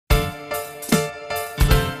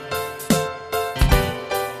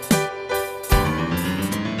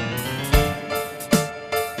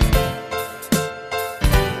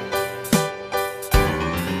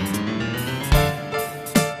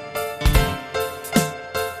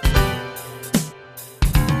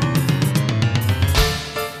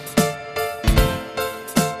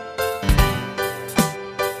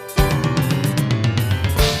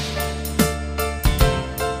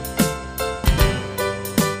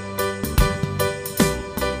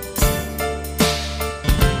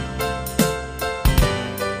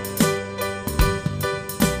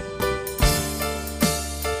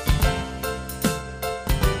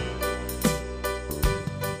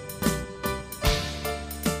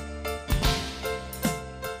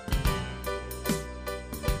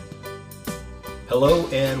Hello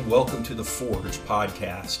and welcome to the Forge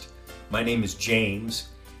podcast. My name is James,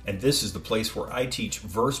 and this is the place where I teach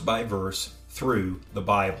verse by verse through the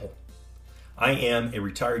Bible. I am a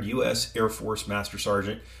retired U.S. Air Force Master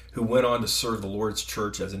Sergeant who went on to serve the Lord's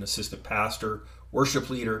Church as an assistant pastor, worship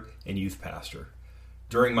leader, and youth pastor.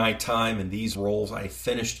 During my time in these roles, I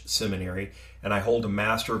finished seminary, and I hold a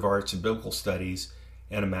Master of Arts in Biblical Studies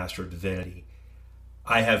and a Master of Divinity.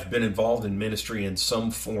 I have been involved in ministry in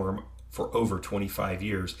some form for over 25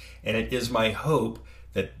 years, and it is my hope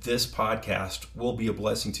that this podcast will be a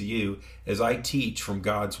blessing to you as I teach from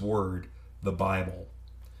God's Word, the Bible.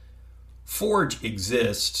 Forge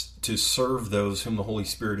exists to serve those whom the Holy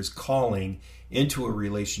Spirit is calling into a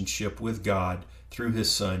relationship with God through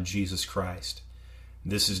His Son, Jesus Christ.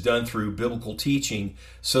 This is done through biblical teaching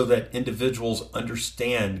so that individuals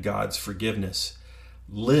understand God's forgiveness,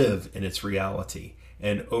 live in its reality,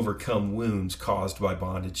 and overcome wounds caused by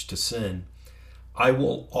bondage to sin. I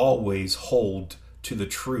will always hold to the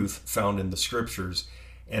truth found in the Scriptures,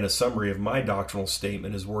 and a summary of my doctrinal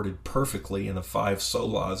statement is worded perfectly in the 5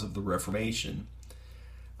 solas of the Reformation.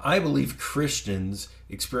 I believe Christians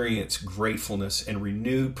experience gratefulness and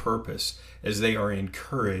renewed purpose as they are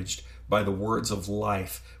encouraged by the words of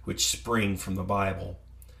life which spring from the Bible.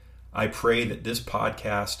 I pray that this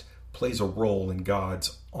podcast plays a role in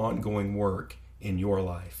God's ongoing work in your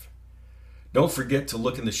life. Don't forget to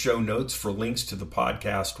look in the show notes for links to the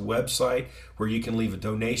podcast website where you can leave a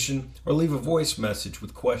donation or leave a voice message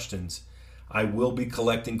with questions. I will be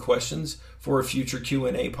collecting questions for a future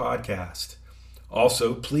Q&A podcast.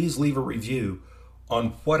 Also, please leave a review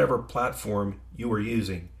on whatever platform you are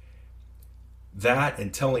using. That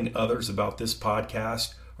and telling others about this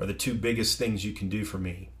podcast are the 2 biggest things you can do for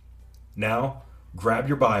me. Now, grab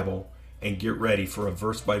your Bible and get ready for a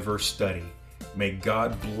verse-by-verse study. May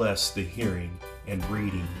God bless the hearing and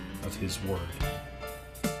reading of His Word.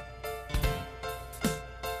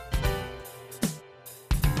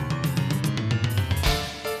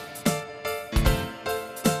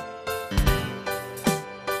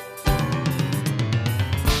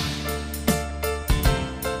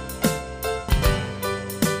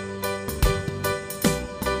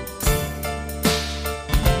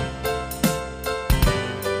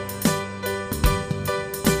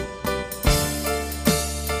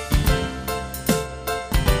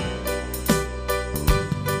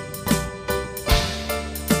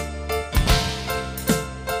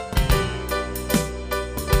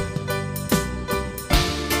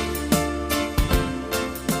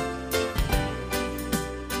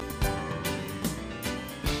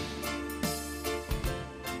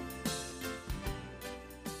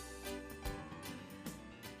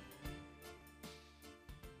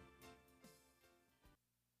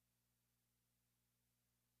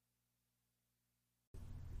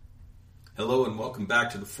 Hello and welcome back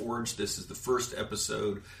to The Forge. This is the first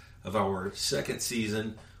episode of our second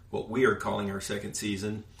season, what we are calling our second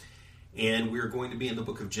season. And we are going to be in the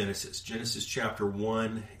book of Genesis. Genesis chapter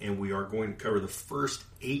 1, and we are going to cover the first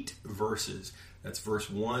 8 verses. That's verse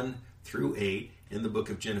 1 through 8 in the book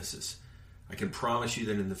of Genesis. I can promise you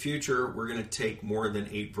that in the future, we're going to take more than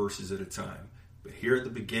 8 verses at a time. But here at the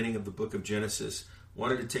beginning of the book of Genesis,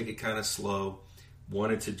 wanted to take it kind of slow,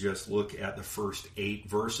 wanted to just look at the first 8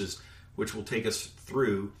 verses, which will take us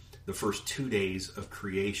through the first 2 days of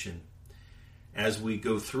creation. As we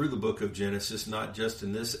go through the book of Genesis, not just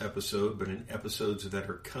in this episode, but in episodes that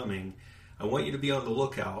are coming, I want you to be on the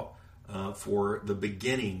lookout for the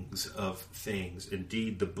beginnings of things.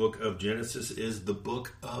 Indeed, the book of Genesis is the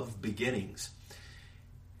book of beginnings.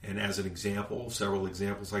 And as an example, several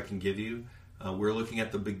examples I can give you, we're looking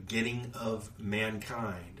at the beginning of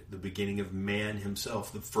mankind, the beginning of man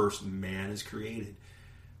himself. The first man is created.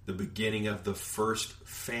 The beginning of the first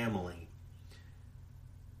family,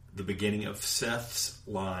 the beginning of Seth's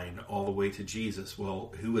line all the way to Jesus.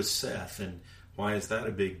 Well, who is Seth and why is that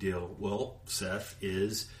a big deal? Well, Seth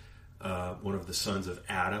is one of the sons of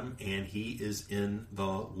Adam, and he is in the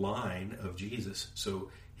line of Jesus. So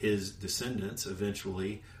his descendants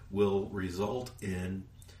eventually will result in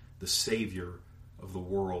the Savior of the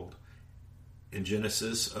world. In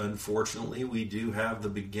Genesis, unfortunately, we do have the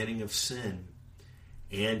beginning of sin.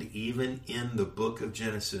 And even in the book of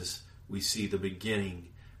Genesis, we see the beginning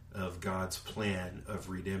of God's plan of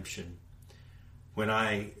redemption. When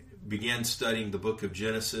I began studying the book of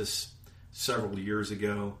Genesis several years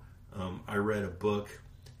ago, I read a book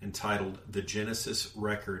entitled The Genesis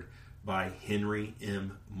Record by Henry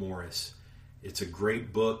M. Morris. It's a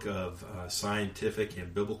great book of scientific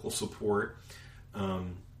and biblical support.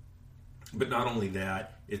 But not only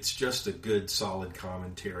that, it's just a good, solid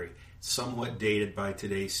commentary. Somewhat dated by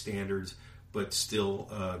today's standards, but still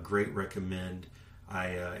great recommend.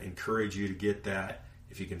 I encourage you to get that.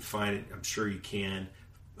 If you can find it, I'm sure you can.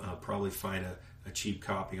 Probably find a cheap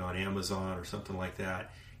copy on Amazon or something like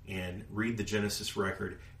that, and read the Genesis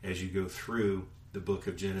record as you go through the book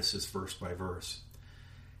of Genesis verse by verse.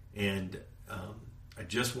 And I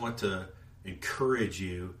just want to encourage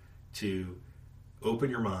you to open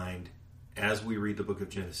your mind as we read the book of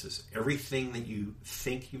Genesis. Everything that you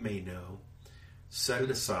think you may know, set it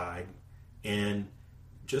aside and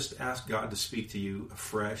just ask God to speak to you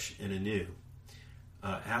afresh and anew.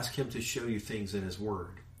 Ask Him to show you things in His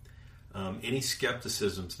Word. Any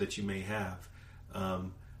skepticisms that you may have,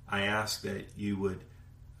 I ask that you would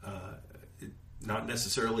not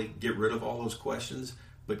necessarily get rid of all those questions,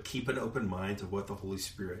 but keep an open mind to what the Holy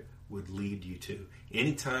Spirit would lead you to.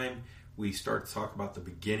 Anytime we start to talk about the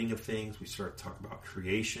beginning of things, we start to talk about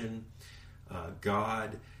creation,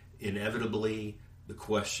 God, inevitably the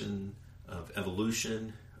question of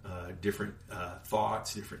evolution, different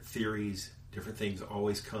thoughts, different theories, different things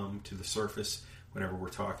always come to the surface whenever we're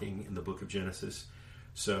talking in the book of Genesis.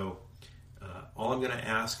 So all I'm going to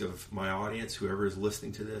ask of my audience, whoever is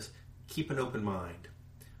listening to this, keep an open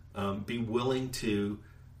mind. Be willing to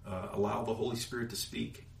allow the Holy Spirit to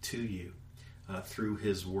speak to you through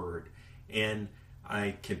His Word. And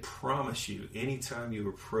I can promise you, anytime you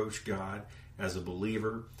approach God as a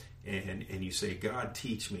believer and you say, God,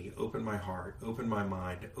 teach me, open my heart, open my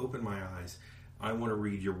mind, open my eyes, I want to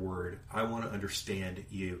read your Word, I want to understand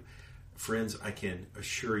you. Friends, I can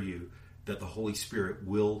assure you that the Holy Spirit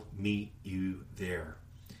will meet you there.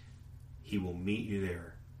 He will meet you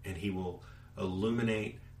there, and He will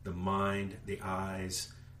illuminate the mind, the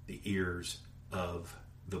eyes, the ears of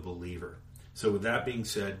the believer. So with that being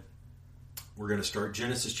said, we're going to start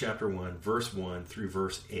Genesis chapter 1, verse 1 through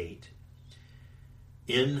verse 8.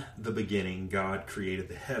 In the beginning, God created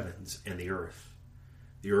the heavens and the earth.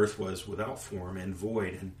 The earth was without form and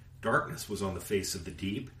void, and darkness was on the face of the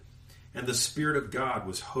deep, and the Spirit of God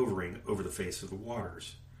was hovering over the face of the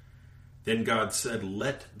waters. Then God said,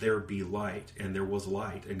 let there be light, and there was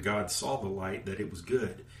light. And God saw the light, that it was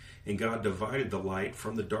good. And God divided the light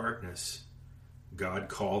from the darkness. God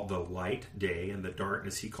called the light day, and the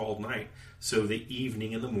darkness He called night. So the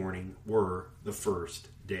evening and the morning were the first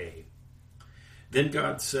day. Then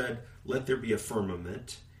God said, let there be a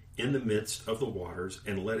firmament in the midst of the waters,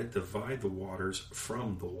 and let it divide the waters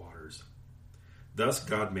from the waters. Thus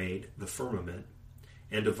God made the firmament,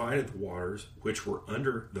 and divided the waters which were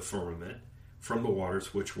under the firmament from the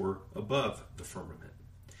waters which were above the firmament.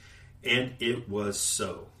 And it was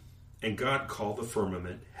so. And God called the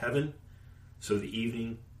firmament heaven. So the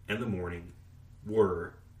evening and the morning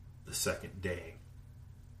were the second day.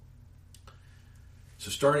 So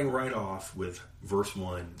starting right off with verse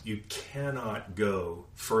 1, you cannot go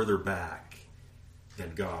further back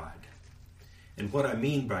than God. And what I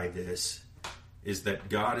mean by this is that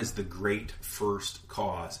God is the great first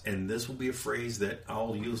cause. And this will be a phrase that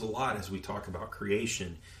I'll use a lot as we talk about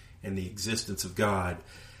creation and the existence of God.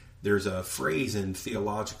 There's a phrase in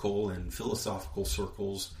theological and philosophical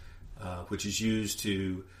circles which is used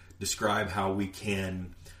to describe how we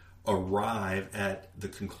can arrive at the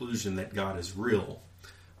conclusion that God is real.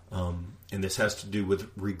 And this has to do with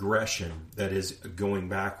regression, that is, going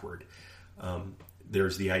backward.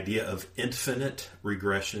 There's the idea of infinite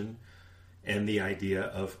regression and the idea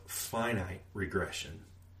of finite regression.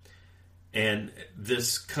 And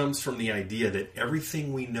this comes from the idea that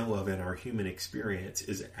everything we know of in our human experience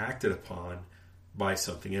is acted upon by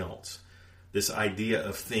something else. This idea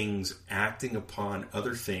of things acting upon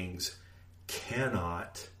other things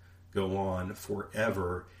cannot go on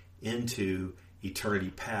forever into eternity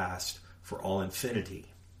past for all infinity.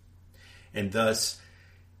 And thus,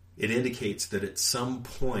 it indicates that at some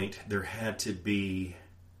point there had to be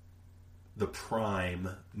the prime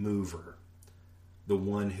mover, the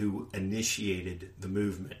one who initiated the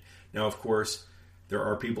movement. Now, of course, there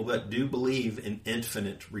are people that do believe in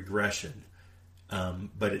infinite regression,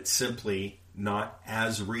 but it's simply not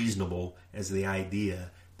as reasonable as the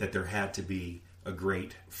idea that there had to be a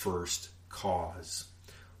great first cause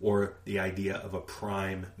or the idea of a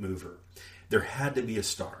prime mover. There had to be a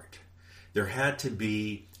start. There had to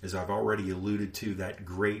be, as I've already alluded to, that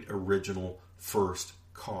great original first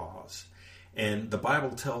cause. And the Bible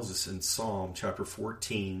tells us in Psalm chapter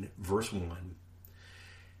 14, verse 1,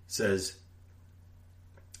 says,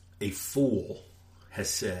 a fool has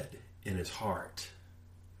said in his heart,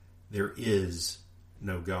 there is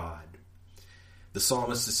no God. The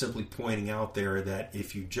psalmist is simply pointing out there that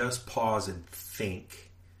if you just pause and think,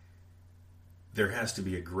 there has to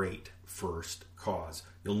be a great first cause.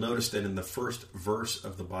 You'll notice that in the first verse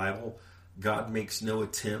of the Bible, God makes no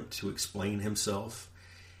attempt to explain himself.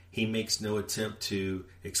 He makes no attempt to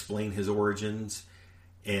explain his origins.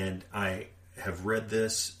 And I have read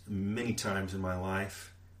this many times in my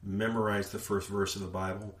life, memorized the first verse of the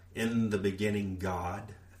Bible, in the beginning,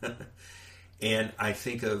 God. And I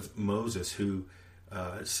think of Moses, who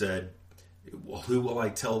said, well, who will I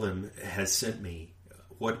tell them has sent me?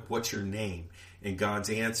 What's your name? And God's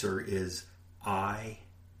answer is, I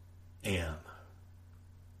am.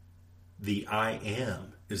 The I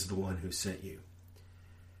am is the one who sent you.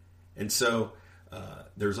 And so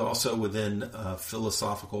there's also within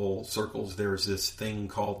philosophical circles, there's this thing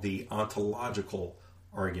called the ontological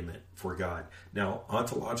argument for God. Now,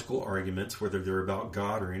 ontological arguments, whether they're about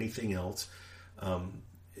God or anything else,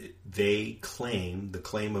 they claim, the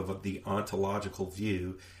claim of the ontological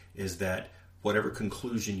view is that whatever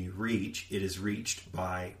conclusion you reach, it is reached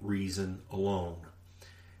by reason alone.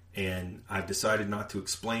 And I've decided not to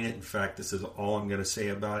explain it. In fact, this is all I'm going to say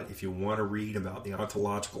about it. If you want to read about the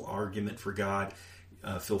ontological argument for God,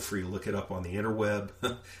 feel free to look it up on the interweb.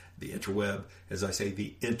 The interweb, as I say,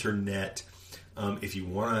 the internet. If you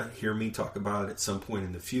want to hear me talk about it at some point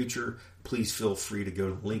in the future, please feel free to go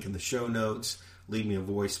to the link in the show notes, leave me a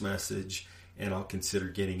voice message, and I'll consider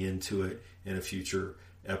getting into it in a future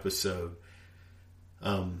episode.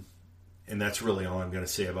 And that's really all I'm going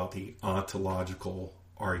to say about the ontological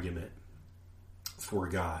argument for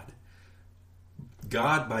God.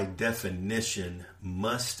 God, by definition,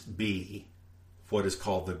 must be what is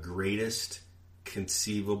called the greatest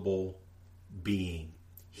conceivable being.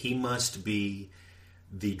 He must be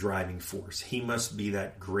the driving force. He must be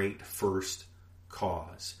that great first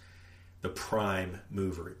cause, the prime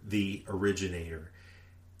mover, the originator.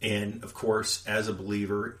 And of course, as a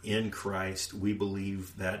believer in Christ, we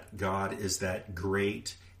believe that God is that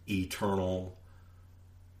great, eternal,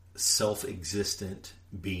 self-existent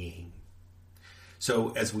being.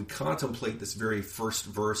 So as we contemplate this very first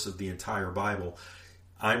verse of the entire Bible,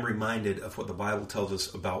 I'm reminded of what the Bible tells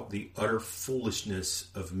us about the utter foolishness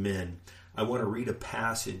of men. I want to read a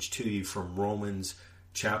passage to you from Romans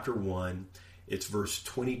chapter 1. It's verse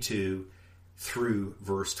 22 through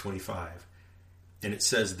verse 25. And it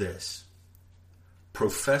says this: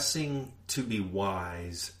 professing to be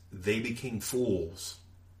wise, they became fools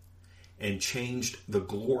and changed the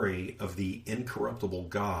glory of the incorruptible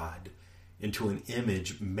God into an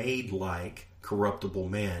image made like corruptible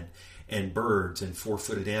man, and birds, and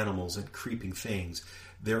four-footed animals, and creeping things.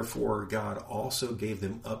 Therefore God also gave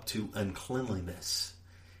them up to uncleanliness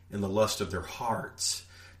in the lust of their hearts,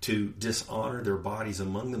 to dishonor their bodies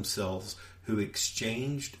among themselves, who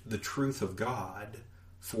exchanged the truth of God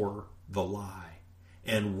for the lie,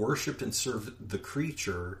 and worshipped and served the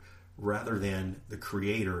creature rather than the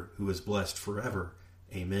Creator, who is blessed forever.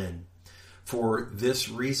 Amen. For this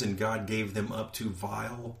reason God gave them up to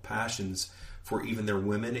vile passions, for even their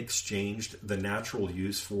women exchanged the natural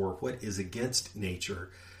use for what is against nature.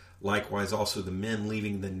 Likewise also the men,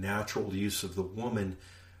 leaving the natural use of the woman,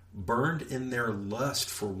 burned in their lust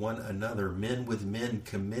for one another, men with men,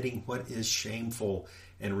 committing what is shameful,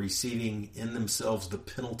 and receiving in themselves the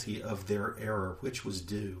penalty of their error, which was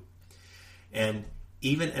due. And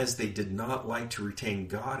even as they did not like to retain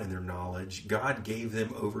God in their knowledge, God gave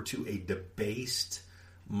them over to a debased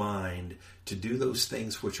mind to do those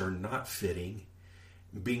things which are not fitting,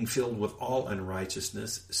 being filled with all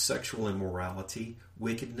unrighteousness, sexual immorality,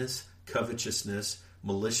 wickedness, covetousness,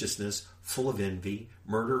 maliciousness, full of envy,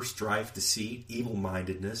 murder, strife, deceit,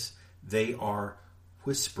 evil-mindedness. They are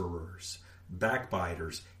whisperers,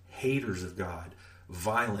 backbiters, haters of God,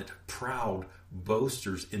 violent, proud,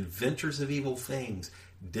 boasters, inventors of evil things,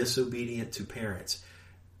 disobedient to parents,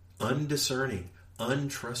 undiscerning,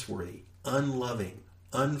 untrustworthy, unloving,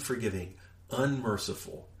 unforgiving,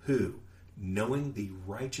 unmerciful, who, knowing the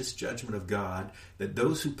righteous judgment of God, that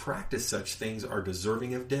those who practice such things are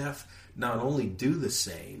deserving of death, not only do the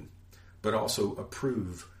same, but also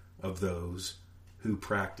approve of those who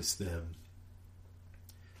practice them.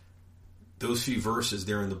 Those few verses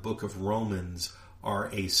there in the book of Romans are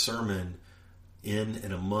a sermon in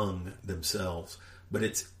and among themselves. But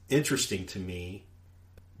it's interesting to me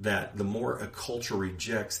that the more a culture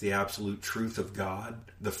rejects the absolute truth of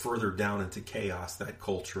God, the further down into chaos that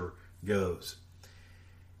culture goes.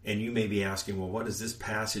 And you may be asking, well, what does this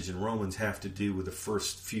passage in Romans have to do with the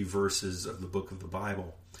first few verses of the book of the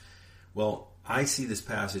Bible? Well, I see this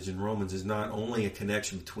passage in Romans as not only a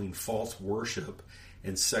connection between false worship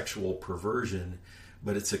and sexual perversion,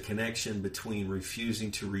 but it's a connection between refusing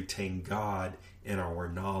to retain God in our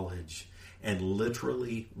knowledge and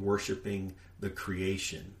literally worshiping the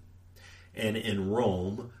creation. And in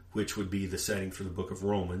Rome, which would be the setting for the book of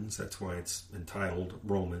Romans, that's why it's entitled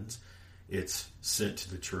Romans, it's sent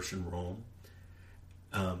to the church in Rome.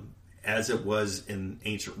 As it was in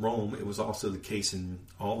ancient Rome, it was also the case in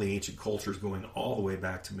all the ancient cultures going all the way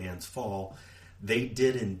back to man's fall. They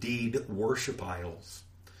did indeed worship idols.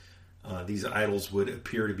 These idols would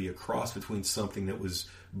appear to be a cross between something that was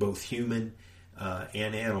both human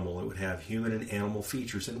and animal. It would have human and animal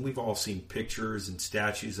features, and we've all seen pictures and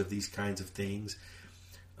statues of these kinds of things.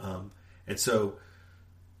 And so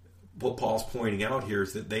what Paul's pointing out here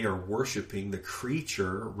is that they are worshiping the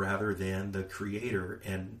creature rather than the creator.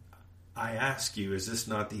 And I ask you, is this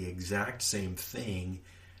not the exact same thing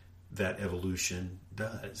that evolution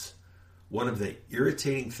does? One of the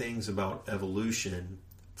irritating things about evolution,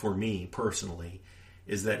 for me personally,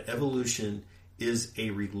 is that evolution is a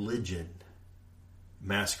religion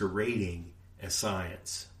masquerading as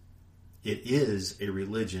science. It is a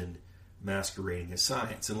religion masquerading as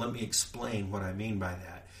science. And let me explain what I mean by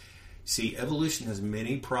that. See, evolution has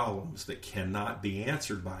many problems that cannot be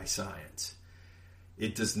answered by science.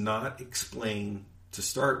 It does not explain, to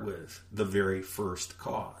start with, the very first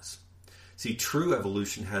cause. See, true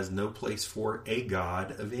evolution has no place for a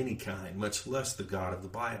God of any kind, much less the God of the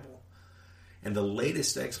Bible. And the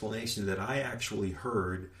latest explanation that I actually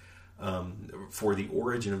heard for the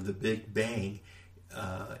origin of the Big Bang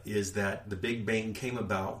is that the Big Bang came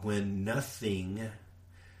about when nothing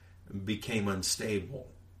became unstable.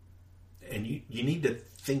 And you need to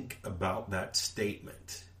think about that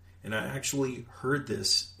statement. And I actually heard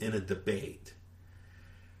this in a debate.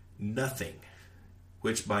 Nothing,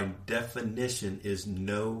 which by definition is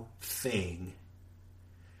no thing,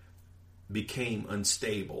 became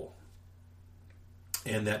unstable.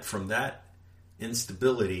 And that from that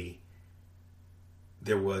instability,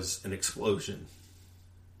 there was an explosion.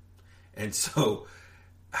 And so,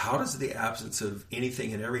 how does the absence of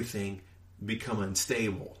anything and everything become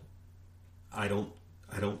unstable? I don't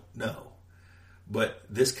know. But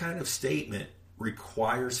this kind of statement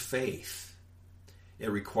requires faith.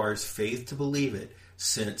 It requires faith to believe it,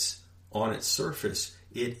 since on its surface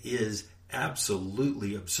it is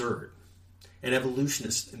absolutely absurd. And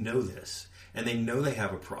evolutionists know this, and they know they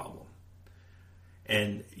have a problem.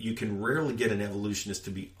 And you can rarely get an evolutionist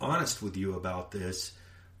to be honest with you about this,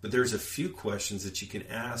 but there's a few questions that you can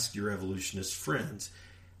ask your evolutionist friends.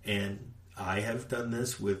 And I have done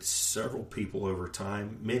this with several people over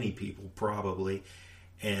time, many people probably,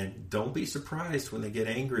 and don't be surprised when they get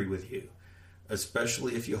angry with you,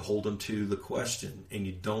 especially if you hold them to the question and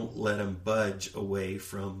you don't let them budge away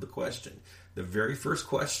from the question. The very first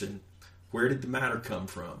question, where did the matter come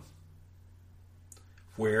from?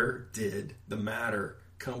 Where did the matter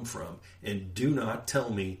come from? And do not tell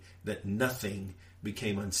me that nothing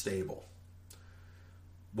became unstable.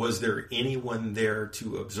 Was there anyone there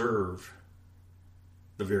to observe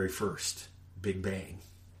the very first Big Bang?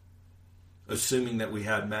 Assuming that we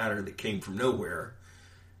had matter that came from nowhere,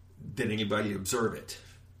 did anybody observe it?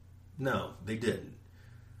 No, they didn't.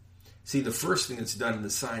 See, the first thing that's done in the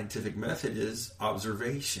scientific method is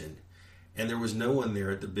observation. And there was no one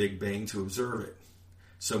there at the Big Bang to observe it.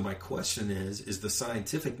 So my question is the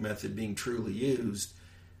scientific method being truly used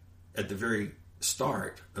at the very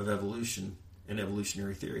start of evolution and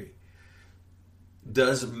evolutionary theory?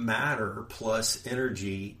 Does matter plus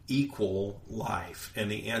energy equal life?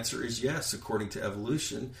 And the answer is yes. According to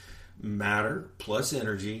evolution, matter plus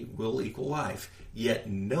energy will equal life. Yet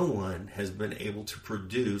no one has been able to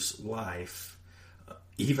produce life,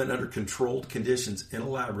 even under controlled conditions in a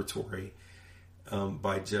laboratory,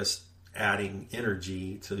 by just adding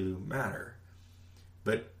energy to matter.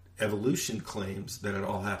 But evolution claims that it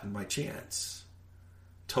all happened by chance.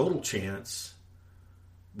 Total chance,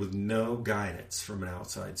 with no guidance from an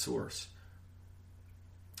outside source.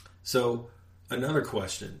 So, another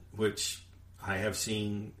question, which I have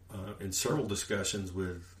seen in several discussions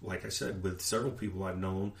with, like I said, with several people I've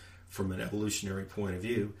known from an evolutionary point of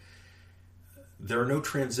view, there are no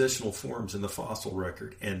transitional forms in the fossil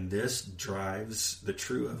record, and this drives the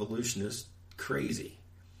true evolutionists crazy.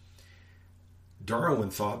 Darwin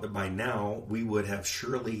thought that by now we would have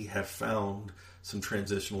surely have found some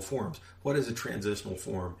transitional forms. What is a transitional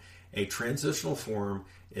form? A transitional form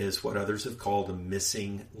is what others have called a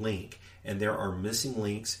missing link. And there are missing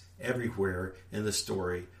links everywhere in the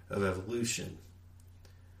story of evolution.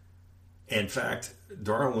 In fact,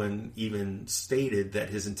 Darwin even stated that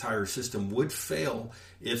his entire system would fail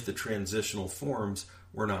if the transitional forms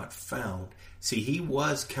were not found. See, he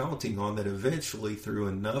was counting on that eventually, through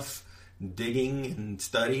enough digging and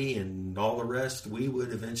study and all the rest, we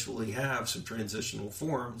would eventually have some transitional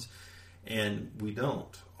forms. And we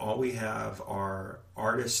don't. All we have are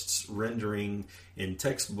artists rendering in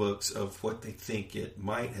textbooks of what they think it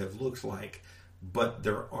might have looked like, but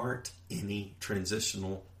there aren't any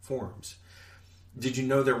transitional forms. Did you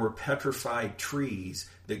know there were petrified trees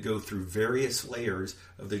that go through various layers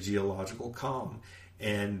of the geological column?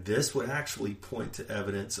 And this would actually point to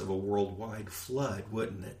evidence of a worldwide flood,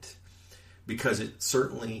 wouldn't it? Because it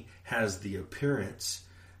certainly has the appearance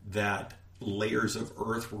that layers of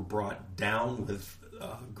earth were brought down with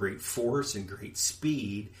great force and great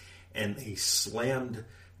speed, and they slammed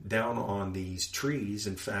down on these trees,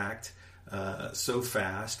 in fact, so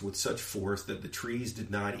fast with such force that the trees did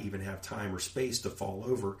not even have time or space to fall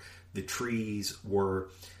over. The trees were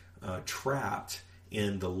trapped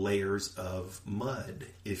in the layers of mud,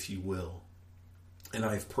 if you will. And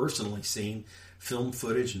I've personally seen film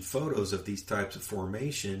footage and photos of these types of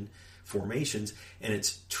formations, and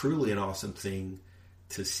it's truly an awesome thing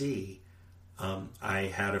to see. I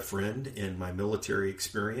had a friend in my military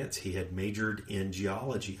experience. He had majored in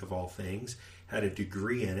geology, of all things, had a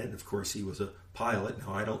degree in it, and of course he was a pilot.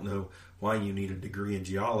 Now, I don't know why you need a degree in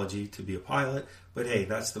geology to be a pilot, but hey,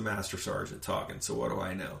 that's the master sergeant talking, so what do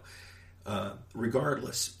I know?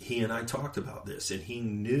 Regardless, he and I talked about this, and he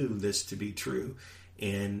knew this to be true,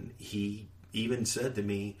 and he even said to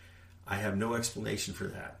me, I have no explanation for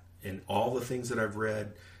that. And all the things that I've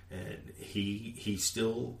read, and he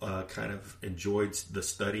still kind of enjoyed the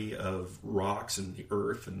study of rocks and the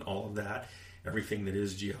earth and all of that, everything that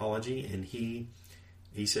is geology. And he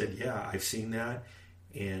said, yeah, I've seen that,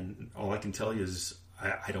 and all I can tell you is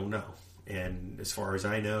I don't know. And as far as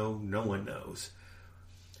I know, no one knows.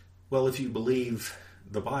 Well, if you believe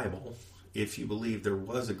the Bible, if you believe there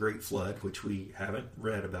was a great flood, which we haven't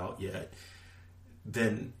read about yet,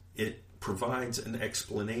 then it provides an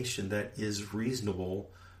explanation that is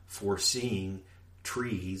reasonable for seeing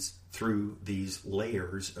trees through these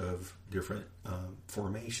layers of different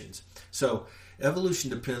formations. So evolution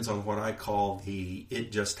depends on what I call the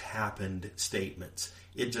 "it just happened" statements.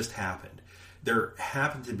 It just happened. There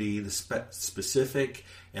happened to be the specific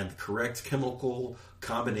and the correct chemical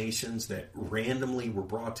combinations that randomly were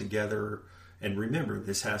brought together. And remember,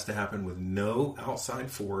 this has to happen with no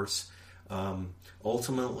outside force,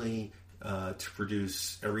 ultimately to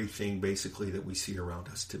produce everything basically that we see around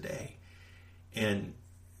us today. And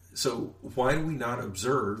so why do we not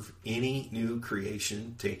observe any new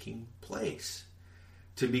creation taking place?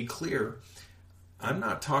 To be clear, I'm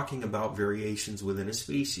not talking about variations within a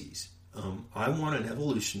species. I want an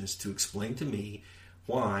evolutionist to explain to me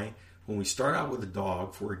why, when we start out with a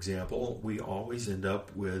dog, for example, we always end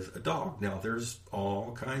up with a dog. Now, there's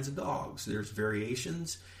all kinds of dogs. There's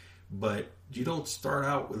variations, but you don't start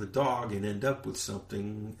out with a dog and end up with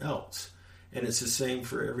something else. And it's the same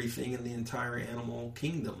for everything in the entire animal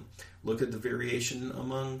kingdom. Look at the variation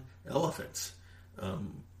among elephants.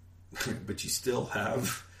 But you still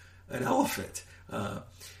have an elephant.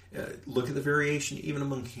 Look at the variation even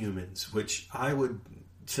among humans, which I would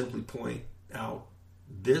simply point out.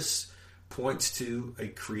 This points to a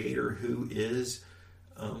creator who is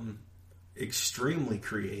extremely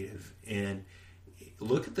creative. And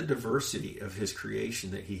look at the diversity of his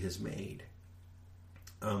creation that he has made.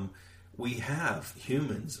 We have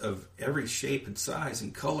humans of every shape and size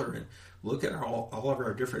and color, and look at all of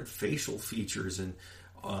our different facial features and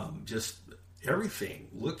just everything.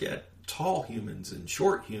 Look at tall humans and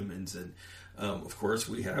short humans, and of course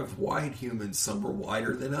we have wide humans. Some are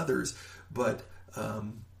wider than others, but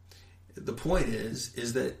the point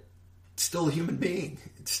is that it's still a human being.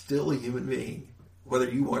 It's still a human being. Whether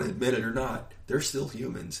you want to admit it or not, they're still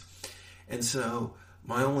humans. And so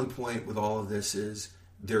my only point with all of this is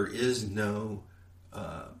there is no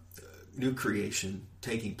new creation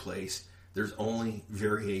taking place. There's only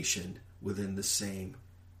variation within the same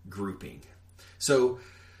grouping. So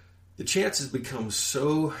the chances become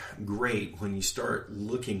so great when you start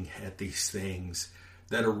looking at these things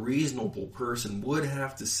that a reasonable person would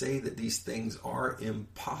have to say that these things are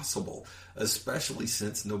impossible, especially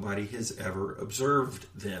since nobody has ever observed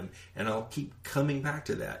them. And I'll keep coming back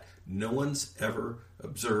to that. No one's ever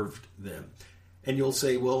observed them. And you'll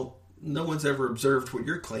say, well, no one's ever observed what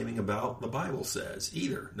you're claiming about the Bible says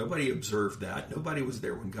either. Nobody observed that. Nobody was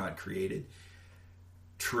there when God created.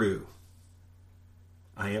 True.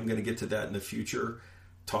 I am going to get to that in the future,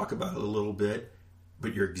 talk about it a little bit,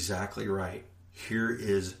 but you're exactly right. Here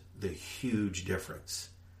is the huge difference.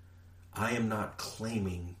 I am not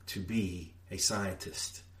claiming to be a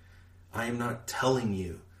scientist. I am not telling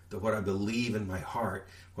you that what I believe in my heart,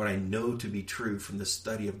 what I know to be true from the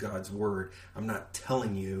study of God's Word, I'm not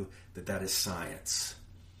telling you that that is science.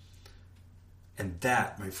 And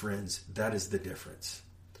that, my friends, that is the difference.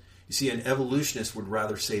 You see, an evolutionist would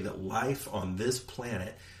rather say that life on this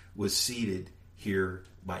planet was seeded here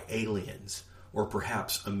by aliens, or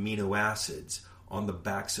perhaps amino acids on the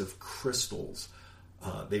backs of crystals.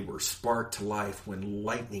 They were sparked to life when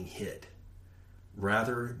lightning hit,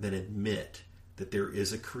 rather than admit that there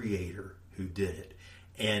is a creator who did it.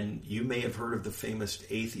 And you may have heard of the famous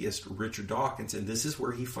atheist Richard Dawkins, and this is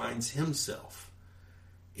where he finds himself.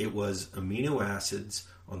 It was amino acids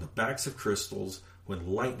on the backs of crystals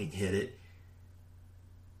when lightning hit it.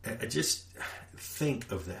 I just think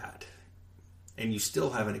of that. And you still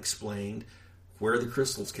haven't explained where the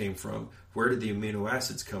crystals came from, where did the amino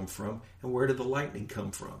acids come from, and where did the lightning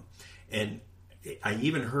come from. And I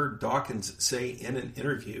even heard Dawkins say in an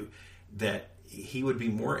interview that he would be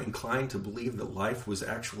more inclined to believe that life was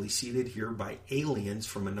actually seeded here by aliens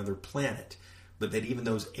from another planet, but that even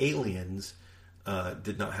those aliens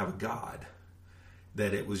did not have a God,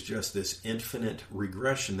 that it was just this infinite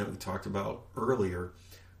regression that we talked about earlier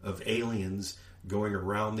of aliens going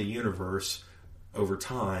around the universe over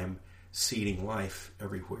time, seeding life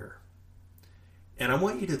everywhere. And I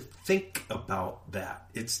want you to think about that.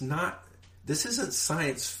 This isn't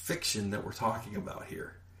science fiction that we're talking about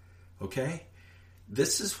here, okay?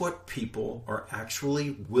 This is what people are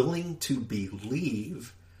actually willing to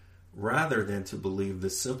believe rather than to believe the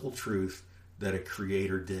simple truth that a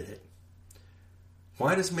creator did it.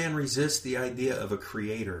 Why does man resist the idea of a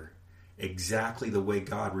creator exactly the way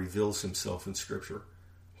God reveals himself in Scripture?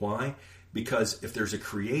 Why? Because if there's a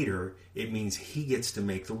creator, it means he gets to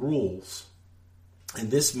make the rules. And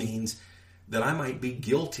this means that I might be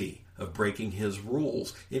guilty of breaking his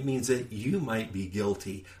rules. It means that you might be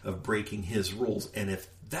guilty of breaking his rules. And if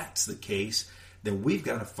that's the case, then we've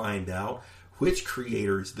got to find out which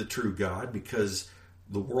creator is the true God, because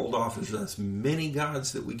the world offers us many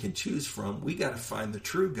gods that we can choose from. We got to find the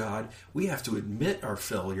true God. We have to admit our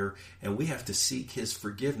failure, and we have to seek his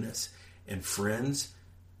forgiveness. And friends,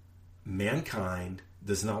 mankind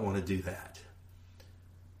does not want to do that.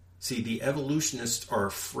 See, the evolutionists are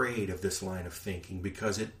afraid of this line of thinking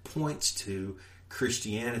because it points to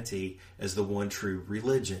Christianity as the one true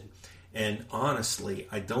religion. And honestly,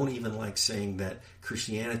 I don't even like saying that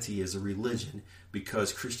Christianity is a religion,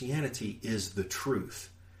 because Christianity is the truth.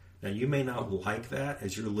 Now, you may not like that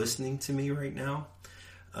as you're listening to me right now.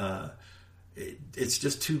 It's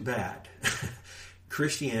just too bad.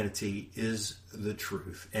 Christianity is the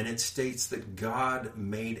truth, and it states that God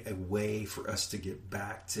made a way for us to get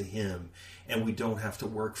back to him, and we don't have to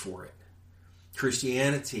work for it.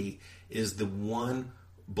 Christianity is the one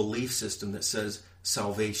belief system that says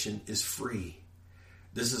salvation is free.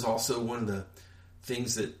 This is also one of the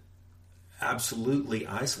things that absolutely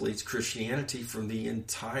isolates Christianity from the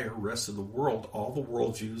entire rest of the world, all the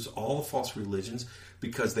worldviews, all the false religions,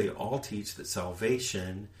 because they all teach that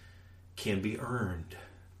salvation can be earned.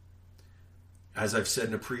 As I've said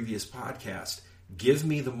in a previous podcast, give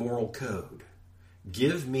me the moral code.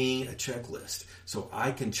 Give me a checklist so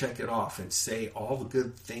I can check it off and say all the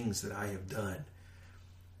good things that I have done.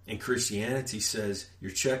 And Christianity says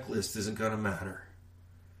your checklist isn't going to matter.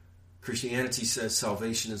 Christianity says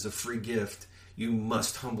salvation is a free gift. You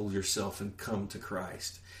must humble yourself and come to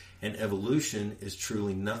Christ. And evolution is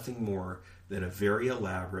truly nothing more than a very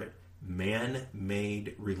elaborate,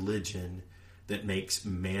 man-made religion that makes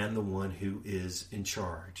man the one who is in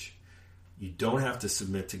charge. You don't have to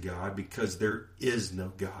submit to God, because there is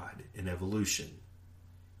no God in evolution.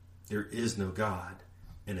 There is no God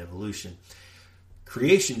in evolution.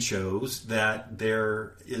 Creation shows that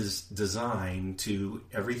there is design to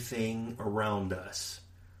everything around us.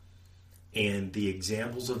 And the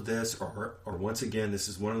examples of this are once again, this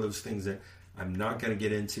is one of those things that I'm not going to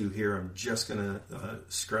get into here. I'm just going to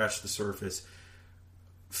scratch the surface.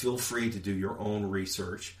 Feel free to do your own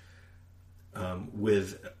research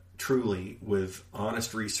with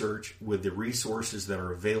honest research, with the resources that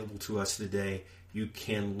are available to us today. You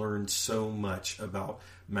can learn so much about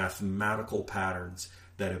mathematical patterns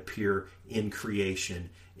that appear in creation,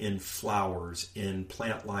 in flowers, in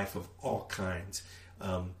plant life of all kinds,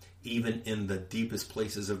 even in the deepest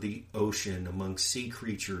places of the ocean, among sea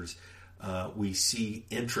creatures. We see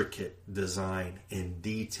intricate design and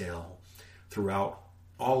detail throughout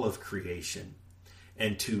all of creation.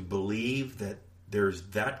 And to believe that there's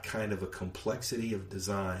that kind of a complexity of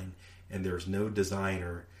design and there's no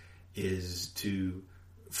designer is to,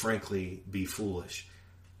 frankly, be foolish.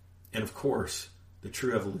 And of course, the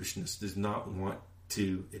true evolutionist does not want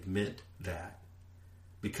to admit that,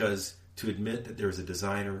 because to admit that there's a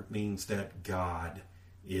designer means that God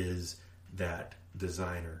is that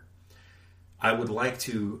designer. I would like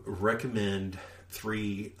to recommend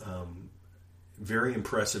three very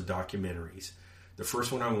impressive documentaries. The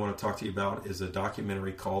first one I want to talk to you about is a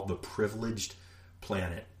documentary called The Privileged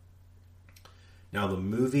Planet. Now, the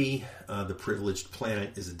movie, The Privileged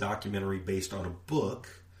Planet, is a documentary based on a book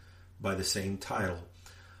by the same title.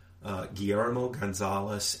 Guillermo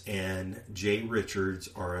Gonzalez and Jay Richards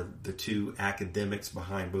are the two academics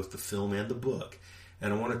behind both the film and the book.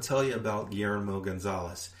 And I want to tell you about Guillermo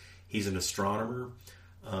Gonzalez. He's an astronomer,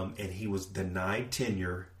 and he was denied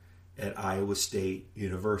tenure at Iowa State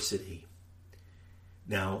University.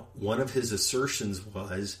 Now, one of his assertions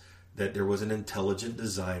was that there was an intelligent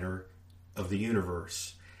designer of the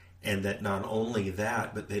universe, and that not only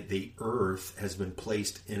that, but that the Earth has been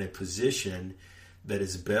placed in a position that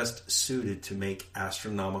is best suited to make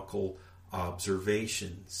astronomical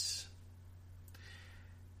observations.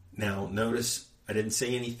 Now, notice I didn't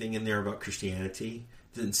say anything in there about Christianity,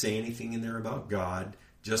 didn't say anything in there about God,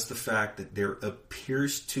 just the fact that there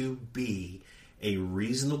appears to be a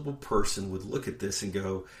reasonable person would look at this and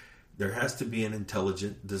go, there has to be an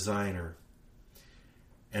intelligent designer.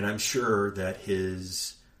 And I'm sure that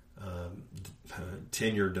his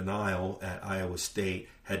tenure denial at Iowa State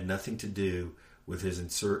had nothing to do with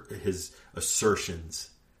his assertions.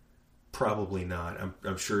 Probably not.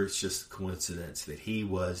 I'm sure it's just coincidence that he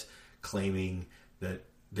was claiming that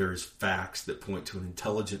there's facts that point to an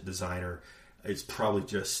intelligent designer. It's probably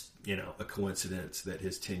just, a coincidence that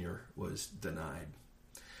his tenure was denied.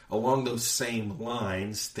 Along those same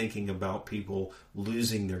lines, thinking about people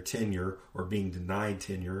losing their tenure or being denied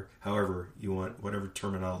tenure, however you want, whatever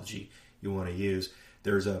terminology you want to use,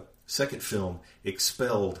 there's a second film,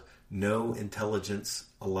 Expelled, No Intelligence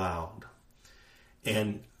Allowed.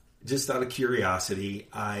 And just out of curiosity,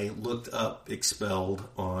 I looked up Expelled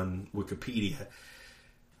on Wikipedia.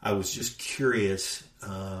 I was just curious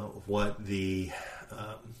what the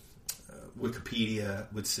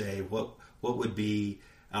Wikipedia would say, what would be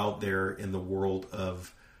out there in the world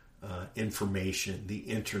of information, the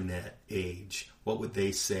internet age. What would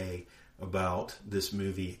they say about this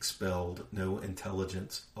movie, Expelled, No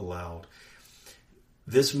Intelligence Allowed?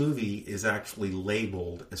 This movie is actually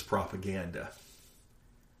labeled as propaganda.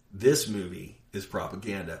 This movie is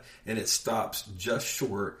propaganda, and it stops just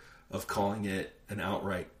short of calling it an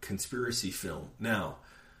outright conspiracy film. Now,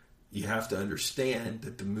 you have to understand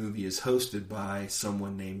that the movie is hosted by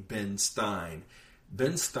someone named Ben Stein.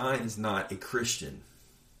 Ben Stein is not a Christian.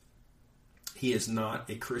 He is not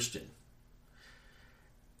a Christian.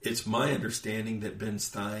 It's my understanding that Ben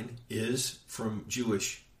Stein is from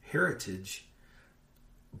Jewish heritage,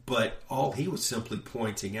 but all he was simply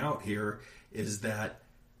pointing out here is that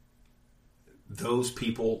those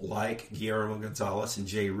people like Guillermo Gonzalez and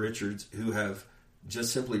Jay Richards, who have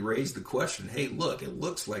just simply raised the question, hey, look, it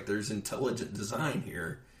looks like there's intelligent design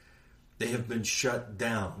here, they have been shut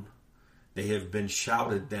down. They have been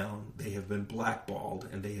shouted down. They have been blackballed,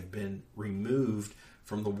 and they have been removed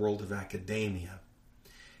from the world of academia.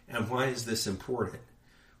 And why is this important?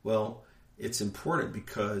 Well, it's important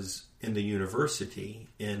because in the university,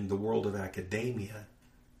 in the world of academia,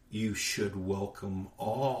 you should welcome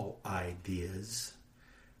all ideas,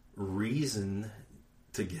 reason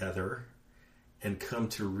together, and come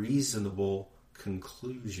to reasonable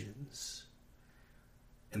conclusions.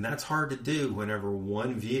 And that's hard to do whenever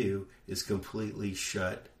one view is completely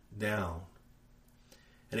shut down.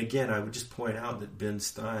 And again, I would just point out that Ben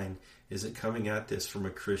Stein isn't coming at this from a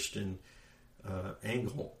Christian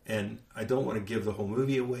angle. And I don't want to give the whole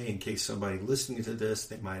movie away in case somebody listening to this,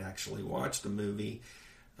 they might actually watch the movie.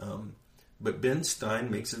 But Ben Stein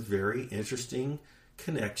makes a very interesting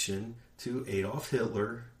connection to Adolf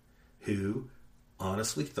Hitler, who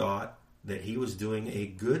honestly thought that he was doing a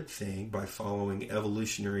good thing by following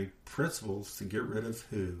evolutionary principles to get rid of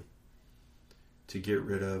who? To get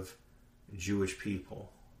rid of Jewish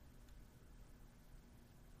people.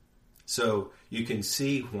 So you can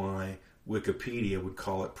see why Wikipedia would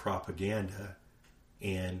call it propaganda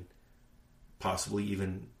and possibly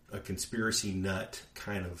even a conspiracy nut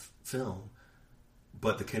kind of film.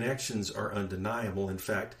 But the connections are undeniable. In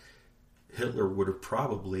fact, Hitler would have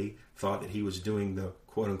probably thought that he was doing the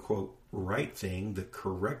quote-unquote right thing, the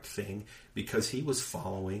correct thing, because he was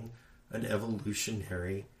following an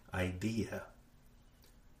evolutionary idea.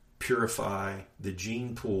 Purify the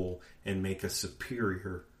gene pool and make a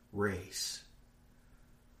superior race.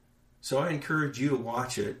 So I encourage you to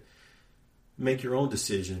watch it. Make your own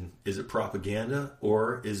decision. Is it propaganda,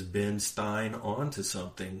 or is Ben Stein onto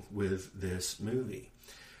something with this movie?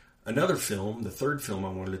 Another film, the third film I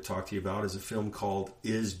wanted to talk to you about, is a film called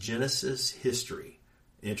Is Genesis History?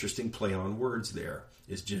 Interesting play on words there.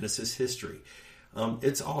 Is Genesis history.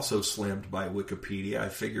 It's also slammed by Wikipedia. I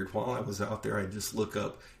figured while I was out there, I'd just look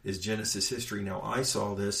up, is Genesis history. Now, I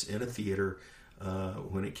saw this in a theater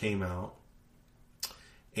when it came out.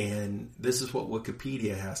 And this is what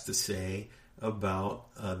Wikipedia has to say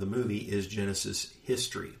about the movie, Is Genesis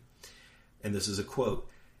history. And this is a quote.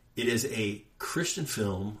 It is a Christian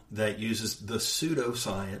film that uses the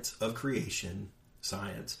pseudoscience of creation,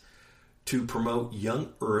 science, to promote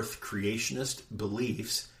young earth creationist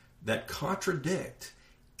beliefs that contradict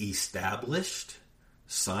established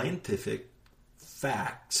scientific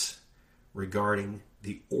facts regarding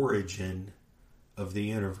the origin of the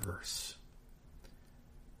universe.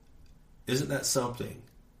 Isn't that something?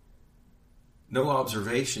 No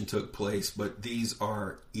observation took place, but these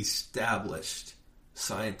are established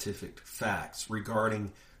scientific facts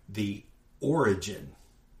regarding the origin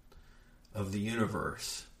of the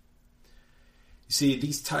universe. You see,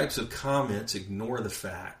 these types of comments ignore the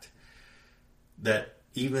fact that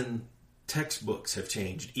even textbooks have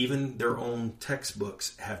changed. Even their own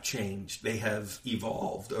textbooks have changed. They have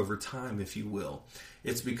evolved over time, if you will.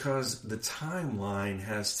 It's because the timeline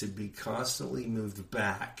has to be constantly moved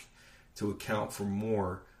back to account for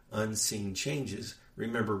more unseen changes.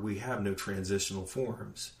 Remember, we have no transitional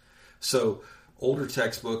forms. So older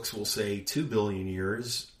textbooks will say 2 billion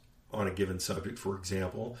years on a given subject, for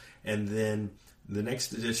example, and then the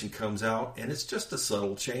next edition comes out and it's just a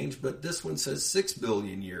subtle change, but this one says 6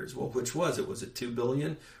 billion years. Well, which was it? Was it 2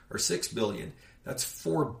 billion or 6 billion? That's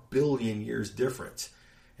 4 billion years difference.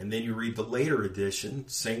 And then you read the later edition,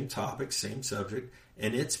 same topic, same subject,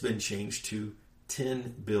 and it's been changed to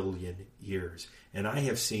 10 billion years. And I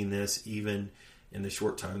have seen this even in the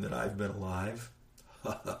short time that I've been alive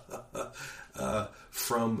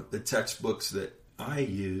from the textbooks that I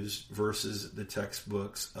use versus the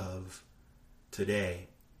textbooks of today.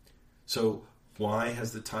 So why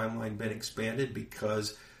has the timeline been expanded?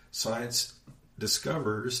 Because science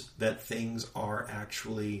discovers that things are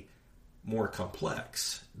actually more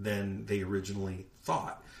complex than they originally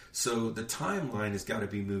thought. So the timeline has got to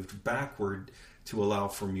be moved backward to allow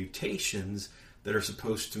for mutations that are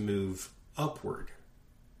supposed to move upward.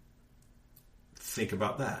 Think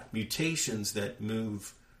about that. Mutations that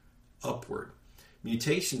move upward.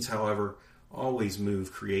 Mutations, however, always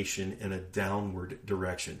move creation in a downward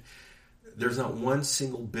direction. There's not one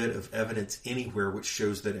single bit of evidence anywhere which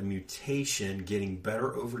shows that a mutation getting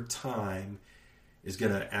better over time is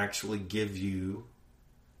going to actually give you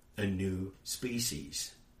a new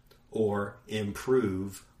species or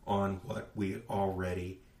improve on what we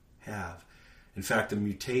already have. In fact, a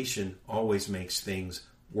mutation always makes things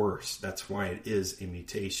worse. That's why it is a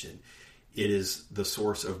mutation. It is the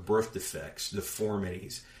source of birth defects,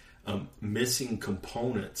 deformities, missing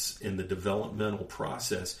components in the developmental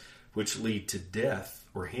process which lead to death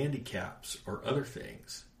or handicaps or other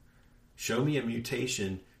things. Show me a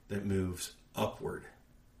mutation that moves upward.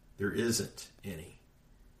 There isn't any.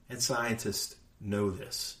 And scientists know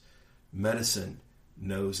this. Medicine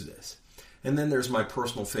knows this. And then there's my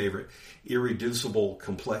personal favorite, irreducible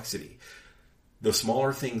complexity. The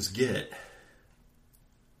smaller things get,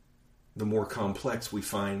 the more complex we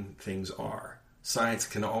find things are. Science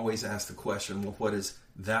can always ask the question, well, what is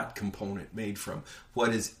that component made from? What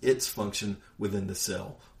is its function within the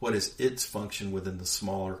cell? What is its function within the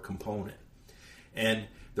smaller component? And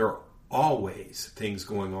there are always things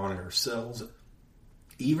going on in our cells,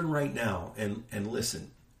 even right now. And listen,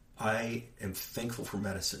 I am thankful for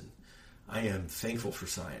medicine. I am thankful for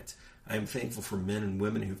science. I am thankful for men and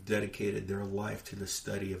women who've dedicated their life to the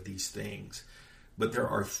study of these things. But there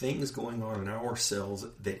are things going on in our cells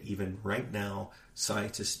that even right now,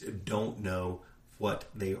 scientists don't know what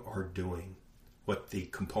they are doing, what the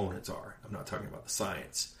components are. I'm not talking about the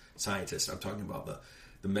scientists. I'm talking about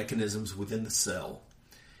the mechanisms within the cell.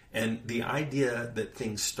 And the idea that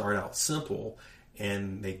things start out simple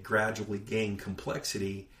and they gradually gain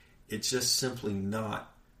complexity, it's just simply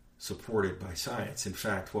not supported by science. In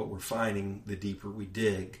fact, what we're finding, the deeper we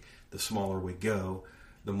dig, the smaller we go,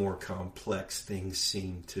 the more complex things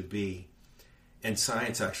seem to be. And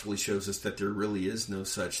science actually shows us that there really is no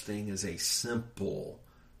such thing as a simple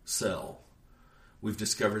cell. We've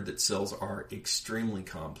discovered that cells are extremely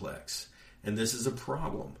complex. And this is a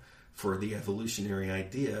problem for the evolutionary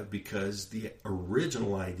idea, because the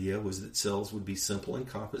original idea was that cells would be simple in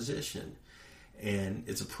composition. And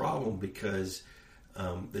it's a problem because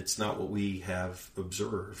it's not what we have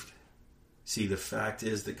observed. See, the fact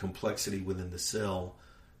is that complexity within the cell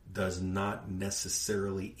does not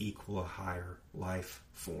necessarily equal a higher life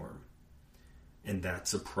form. And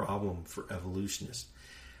that's a problem for evolutionists.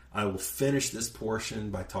 I will finish this portion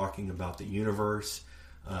by talking about the universe.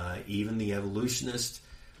 Even the evolutionists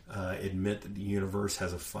admit that the universe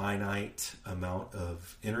has a finite amount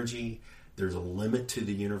of energy. There's a limit to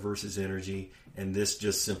the universe's energy, and this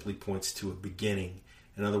just simply points to a beginning.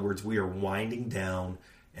 In other words, we are winding down,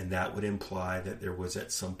 and that would imply that there was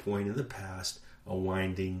at some point in the past a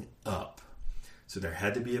winding up. So there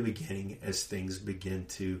had to be a beginning. As things begin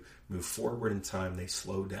to move forward in time, they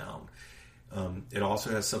slow down. It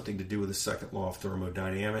also has something to do with the second law of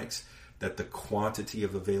thermodynamics, that the quantity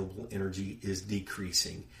of available energy is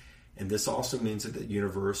decreasing. And this also means that the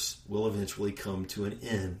universe will eventually come to an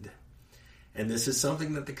end. And this is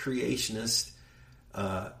something that the creationists,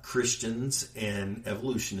 Christians, and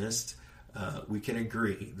evolutionists, we can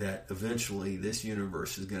agree that eventually this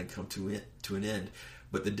universe is going to come to an end.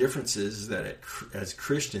 But the difference is that as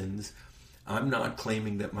Christians, I'm not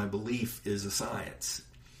claiming that my belief is a science.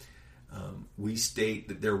 We state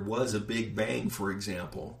that there was a Big Bang, for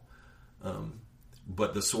example,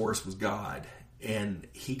 but the source was God. And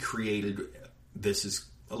he created, this is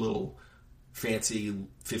a little fancy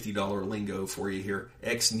 $50 lingo for you here,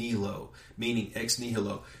 ex nihilo,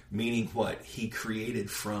 meaning what? He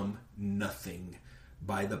created from nothing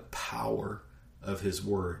by the power of his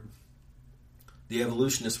word. The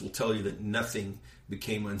evolutionists will tell you that nothing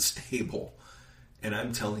became unstable. And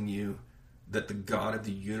I'm telling you that the God of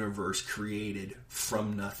the universe created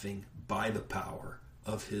from nothing by the power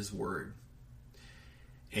of his word.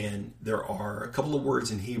 And there are a couple of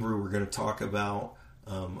words in Hebrew we're going to talk about,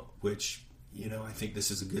 which, I think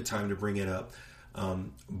this is a good time to bring it up.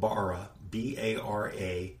 Bara,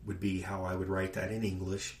 B-A-R-A, would be how I would write that in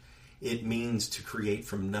English. It means to create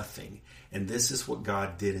from nothing. And this is what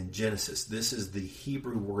God did in Genesis. This is the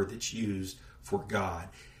Hebrew word that's used for God,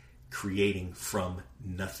 creating from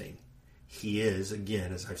nothing. He is,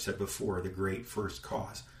 again, as I've said before, the great first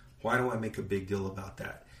cause. Why do I make a big deal about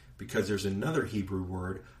that? Because there's another Hebrew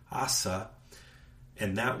word, asa,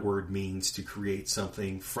 and that word means to create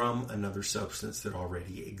something from another substance that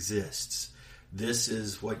already exists. This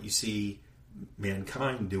is what you see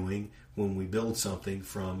mankind doing when we build something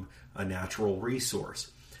from a natural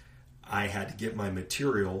resource. I had to get my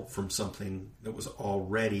material from something that was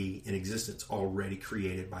already in existence, already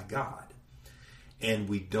created by God. And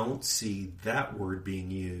we don't see that word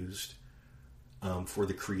being used for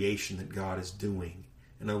the creation that God is doing.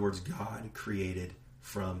 In other words, God created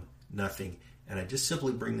from nothing. And I just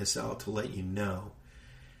simply bring this out to let you know,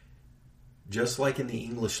 just like in the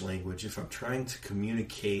English language, if I'm trying to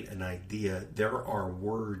communicate an idea, there are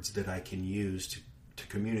words that I can use to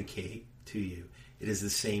communicate to you. It is the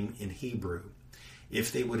same in Hebrew.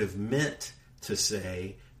 If they would have meant to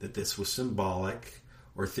say that this was symbolic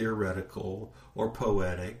or theoretical or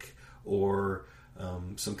poetic or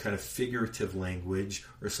some kind of figurative language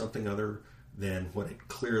or something other than what it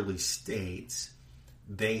clearly states,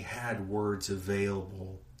 they had words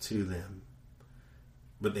available to them.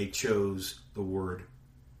 But they chose the word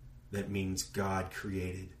that means God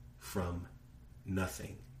created from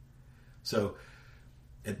nothing. So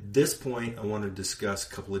at this point, I want to discuss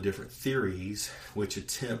a couple of different theories which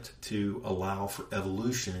attempt to allow for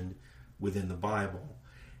evolution within the Bible.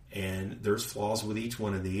 And there's flaws with each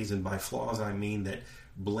one of these. And by flaws, I mean that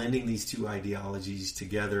blending these two ideologies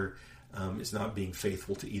together is not being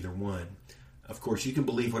faithful to either one. Of course, you can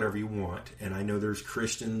believe whatever you want. And I know there's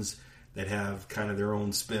Christians that have kind of their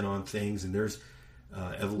own spin on things. And there's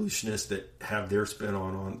evolutionists that have their spin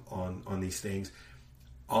on these things.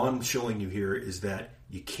 All I'm showing you here is that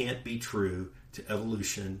you can't be true to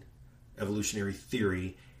evolutionary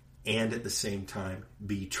theory, and at the same time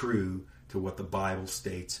be true to what the Bible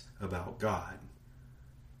states about God.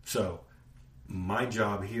 So, my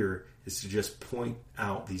job here is to just point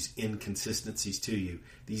out these inconsistencies to you.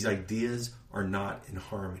 These ideas are not in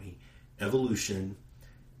harmony. Evolution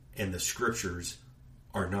and the scriptures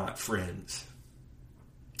are not friends.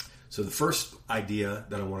 So the first idea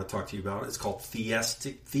that I want to talk to you about is called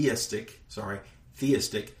theistic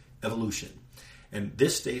evolution. And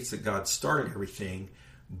this states that God started everything,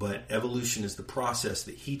 but evolution is the process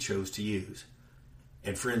that he chose to use.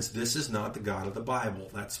 And friends, this is not the God of the Bible.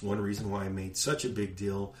 That's one reason why I made such a big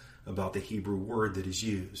deal about the Hebrew word that is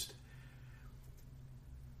used.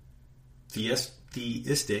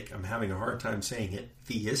 Theistic, I'm having a hard time saying it,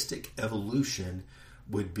 theistic evolution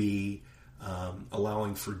would be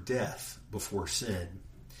allowing for death before sin.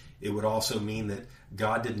 It would also mean that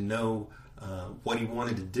God didn't know what he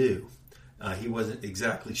wanted to do. He wasn't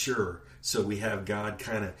exactly sure. So we have God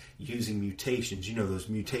kind of using mutations. You know, those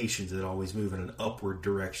mutations that always move in an upward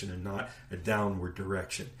direction and not a downward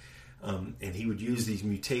direction. And he would use these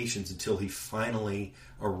mutations until he finally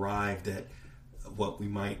arrived at what we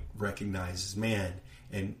might recognize as man.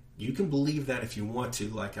 And you can believe that if you want to,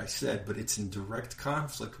 like I said, but it's in direct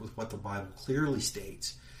conflict with what the Bible clearly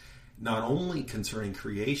states, not only concerning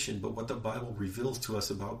creation, but what the Bible reveals to us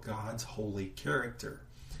about God's holy character.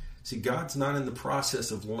 See, God's not in the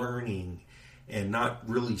process of learning and not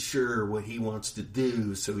really sure what he wants to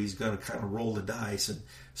do, so he's going to kind of roll the dice and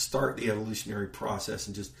start the evolutionary process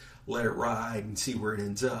and just let it ride and see where it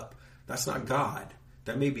ends up. That's not God.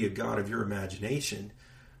 That may be a God of your imagination,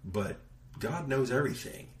 but God knows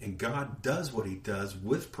everything, and God does what he does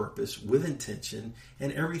with purpose, with intention,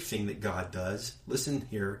 and everything that God does, listen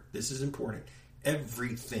here, this is important,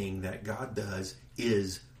 everything that God does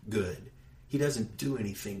is good. He doesn't do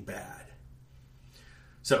anything bad.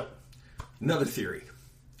 So, another theory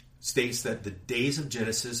states that the days of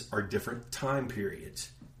Genesis are different time periods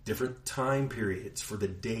for the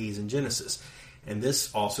days in Genesis. And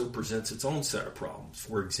this also presents its own set of problems.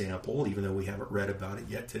 For example, even though we haven't read about it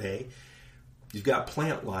yet today, you've got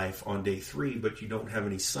plant life on day 3, but you don't have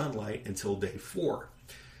any sunlight until day 4.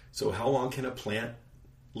 So how long can a plant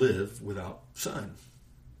live without sun?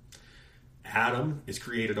 Adam is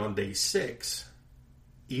created on day 6.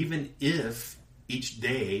 Even if each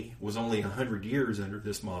day was only 100 years under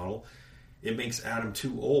this model, it makes Adam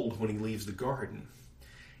too old when he leaves the garden.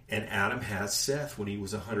 And Adam has Seth when he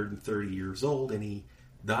was 130 years old, and he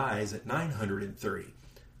dies at 930.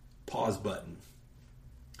 Pause button.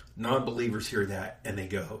 Non-believers hear that, and they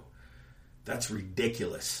go, that's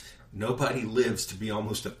ridiculous. Nobody lives to be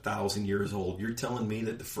almost 1,000 years old. You're telling me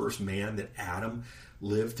that the first man, that Adam,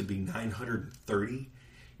 lived to be 930?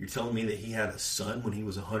 You're telling me that he had a son when he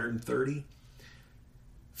was 130?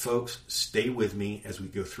 Folks, stay with me as we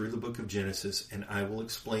go through the book of Genesis, and I will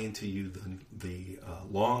explain to you the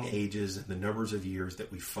long ages and the numbers of years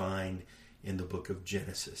that we find in the book of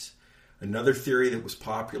Genesis. Another theory that was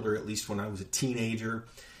popular, at least when I was a teenager,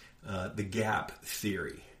 the gap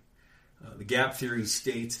theory. The gap theory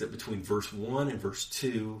states that between verse 1 and verse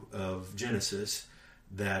 2 of Genesis,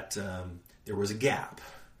 that there was a gap,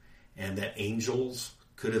 and that angels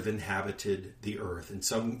could have inhabited the earth. And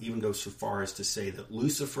some even go so far as to say that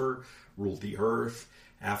Lucifer ruled the earth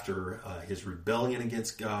after his rebellion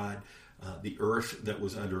against God. The earth that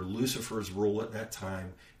was under Lucifer's rule at that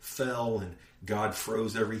time fell, and God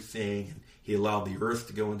froze everything, and he allowed the earth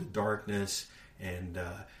to go into darkness, and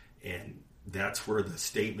that's where the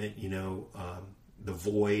statement, the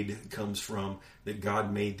void comes from, that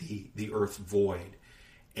God made the earth void.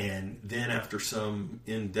 And then after some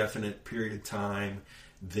indefinite period of time,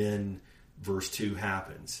 then verse 2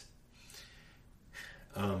 happens.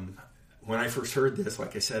 When I first heard this,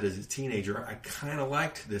 like I said, as a teenager, I kind of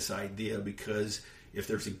liked this idea, because if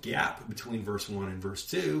there's a gap between verse 1 and verse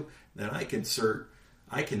 2, then I can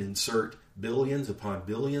insert billions upon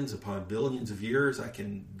billions upon billions of years. I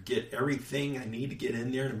can get everything I need to get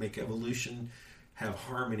in there to make evolution have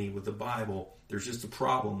harmony with the Bible. There's just a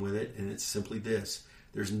problem with it, and it's simply this.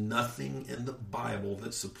 There's nothing in the Bible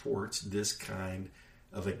that supports this kind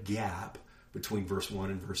of a gap between verse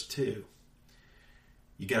 1 and verse 2.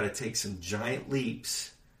 You got to take some giant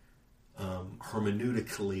leaps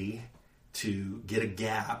hermeneutically to get a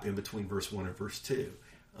gap in between verse 1 and verse 2.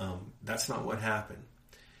 That's not what happened.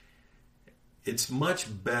 It's much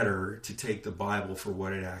better to take the Bible for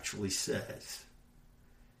what it actually says.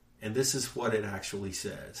 And this is what it actually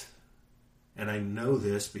says. And I know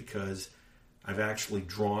this because I've actually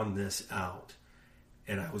drawn this out.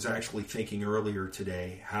 And I was actually thinking earlier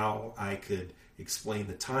today how I could explain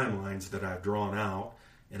the timelines that I've drawn out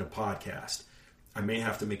in a podcast. I may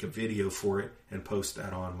have to make a video for it and post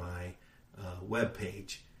that on my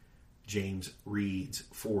webpage,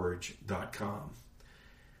 jamesreedsforge.com.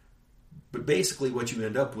 But basically what you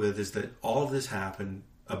end up with is that all of this happened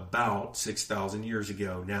about 6,000 years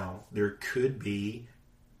ago. Now, there could be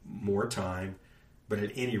more time, but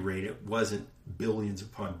at any rate, it wasn't billions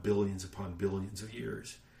upon billions upon billions of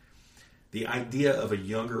years. The idea of a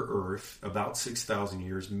younger Earth, about 6,000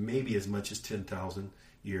 years, maybe as much as 10,000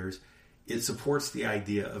 years, it supports the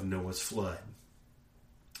idea of Noah's flood.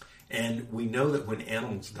 And we know that when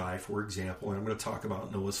animals die, for example, and I'm going to talk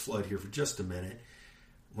about Noah's flood here for just a minute,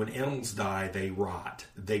 when animals die, they rot.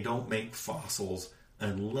 They don't make fossils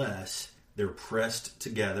unless they're pressed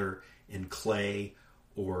together in clay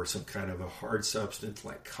or some kind of a hard substance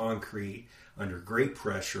like concrete under great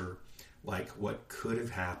pressure, like what could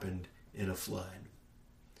have happened in a flood.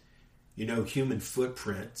 Human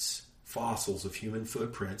footprints, fossils of human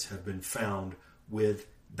footprints, have been found with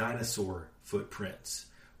dinosaur footprints,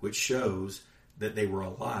 which shows that they were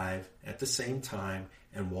alive at the same time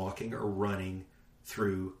and walking or running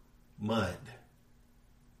through mud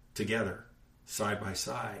together, side by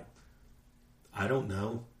side? I don't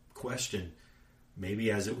know. Question.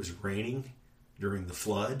 Maybe as it was raining during the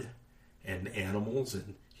flood and animals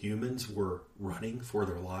and humans were running for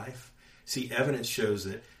their life. See, evidence shows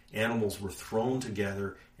that animals were thrown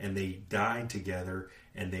together and they died together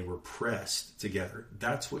and they were pressed together.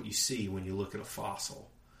 That's what you see when you look at a fossil.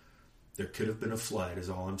 There could have been a flood, is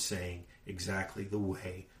all I'm saying, exactly the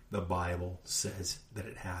way the Bible says that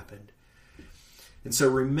it happened. And so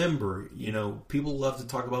remember, people love to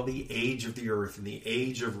talk about the age of the earth and the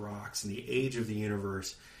age of rocks and the age of the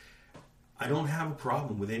universe. I don't have a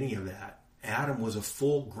problem with any of that. Adam was a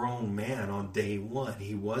full-grown man on day one.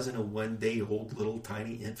 He wasn't a one-day-old little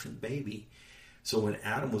tiny infant baby. So when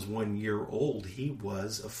Adam was 1 year old, he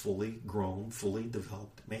was a fully grown, fully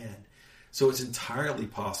developed man. So it's entirely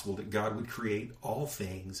possible that God would create all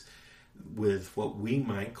things with what we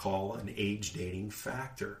might call an age-dating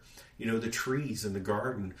factor. The trees in the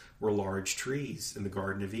garden were large trees in the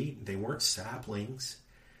Garden of Eden. They weren't saplings.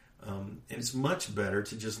 And it's much better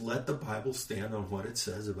to just let the Bible stand on what it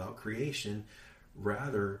says about creation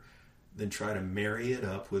rather than try to marry it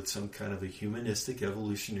up with some kind of a humanistic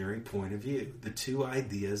evolutionary point of view. The two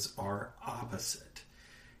ideas are opposite,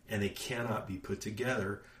 and they cannot be put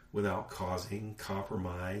together without causing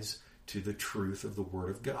compromise to the truth of the Word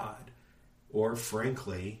of God, or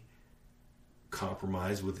frankly,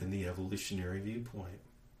 compromise within the evolutionary viewpoint.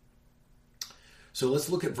 So let's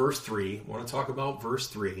look at verse 3. I want to talk about verse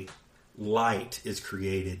 3. Light is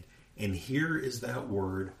created. And here is that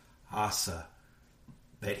word, asa.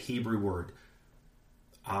 That Hebrew word,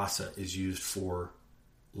 asa, is used for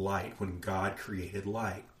light, when God created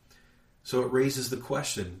light. So it raises the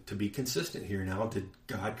question, to be consistent here now, did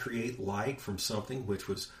God create light from something which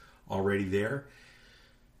was already there?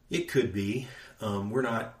 It could be. We're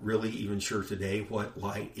not really even sure today what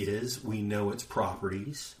light is. We know its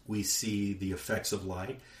properties. We see the effects of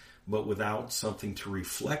light. But without something to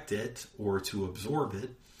reflect it or to absorb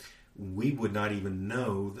it, we would not even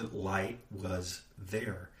know that light was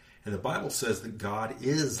there. And the Bible says that God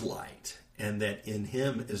is light and that in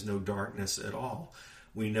him is no darkness at all.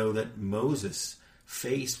 We know that Moses'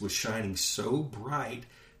 face was shining so bright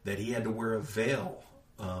that he had to wear a veil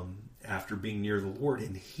after being near the Lord,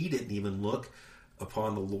 and he didn't even look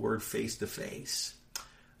upon the Lord face to face.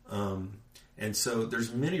 And so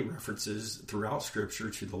there's many references throughout Scripture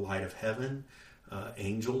to the light of heaven,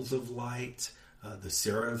 angels of light, the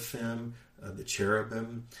seraphim, the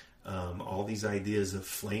cherubim, all these ideas of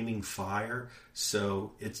flaming fire.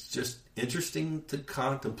 So it's just interesting to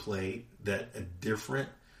contemplate that a different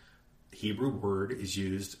Hebrew word is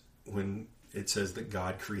used when it says that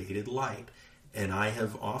God created light. And I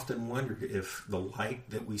have often wondered if the light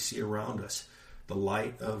that we see around us, the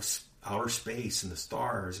light of outer space and the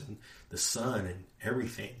stars and the sun and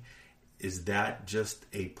everything, is that just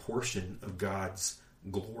a portion of God's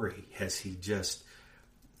glory? Has he just,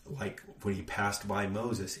 like when he passed by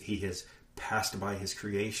Moses, he has passed by his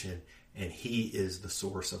creation and he is the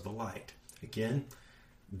source of the light? Again,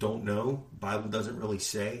 don't know. Bible doesn't really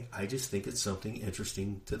say. I just think it's something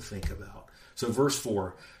interesting to think about. So verse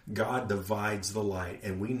 4, God divides the light,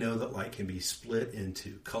 and we know that light can be split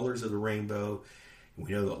into colors of the rainbow.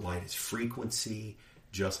 We know that light is frequency,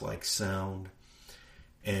 just like sound.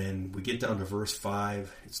 And we get down to verse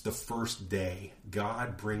 5. It's the first day.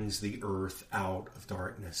 God brings the earth out of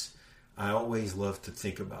darkness. I always love to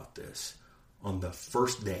think about this. On the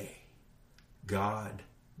first day, God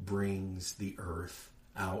brings the earth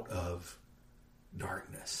out of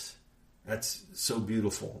darkness. That's so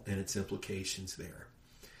beautiful in its implications there.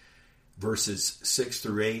 Verses 6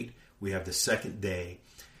 through 8, we have the second day.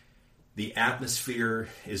 The atmosphere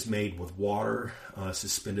is made with water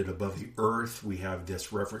suspended above the earth. We have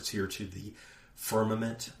this reference here to the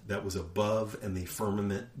firmament that was above and the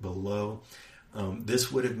firmament below.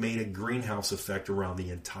 This would have made a greenhouse effect around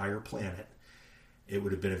the entire planet. It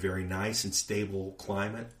would have been a very nice and stable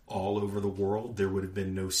climate all over the world. There would have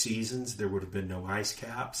been no seasons. There would have been no ice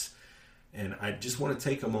caps. And I just want to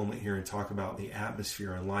take a moment here and talk about the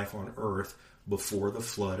atmosphere and life on earth before the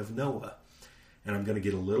flood of Noah. And I'm going to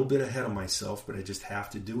get a little bit ahead of myself, but I just have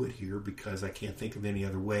to do it here because I can't think of any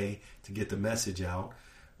other way to get the message out.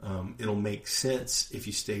 It'll make sense if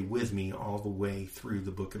you stay with me all the way through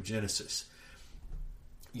the book of Genesis.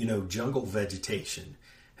 Jungle vegetation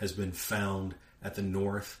has been found at the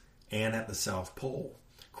North and at the South Pole.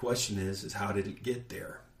 Question is how did it get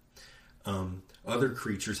there? Other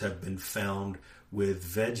creatures have been found with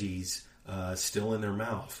veggies still in their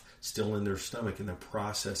mouth, still in their stomach, in the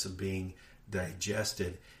process of being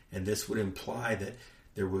digested. And this would imply that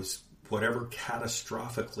there was whatever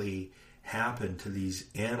catastrophically happened to these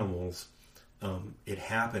animals, it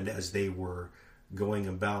happened as they were going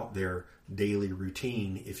about their daily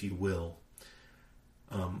routine, if you will.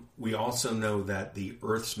 We also know that the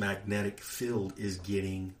Earth's magnetic field is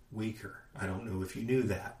getting weaker. I don't know if you knew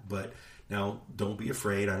that, but now don't be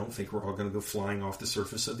afraid. I don't think we're all going to go flying off the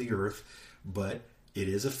surface of the Earth, but it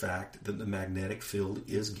is a fact that the magnetic field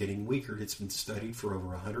is getting weaker. It's been studied for over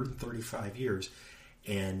 135 years,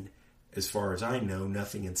 and as far as I know,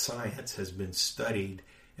 nothing in science has been studied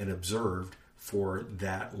and observed for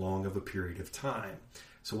that long of a period of time.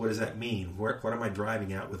 So what does that mean? What am I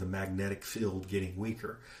driving at with a magnetic field getting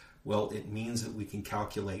weaker? Well, it means that we can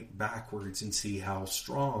calculate backwards and see how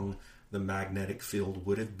strong the magnetic field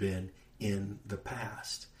would have been in the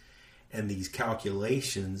past. And these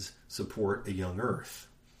calculations support a young Earth.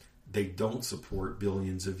 They don't support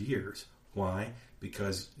billions of years. Why?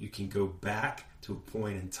 Because you can go back to a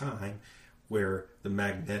point in time where the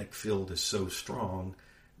magnetic field is so strong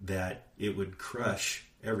that it would crush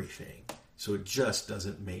everything. So it just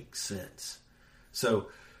doesn't make sense. So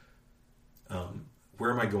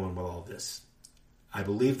where am I going with all this? I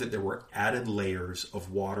believe that there were added layers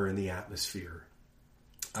of water in the atmosphere.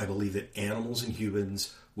 I believe that animals and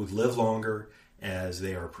humans would live longer as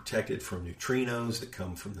they are protected from neutrinos that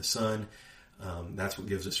come from the sun. That's what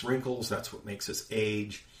gives us wrinkles. That's what makes us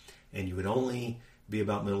age. And you would only be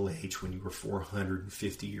about middle age when you were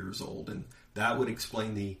 450 years old. And that would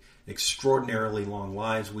explain the extraordinarily long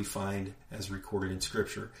lives we find as recorded in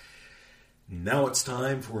Scripture. Now it's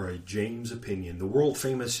time for a James opinion, the world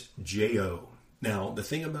famous J.O. Now, the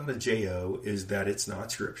thing about a J.O. is that it's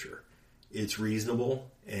not Scripture. It's reasonable,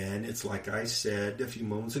 and it's like I said a few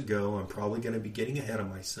moments ago, I'm probably going to be getting ahead of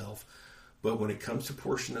myself, but when it comes to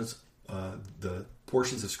the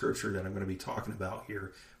portions of Scripture that I'm going to be talking about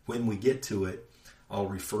here, when we get to it, I'll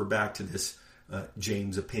refer back to this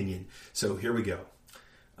James opinion. So here we go.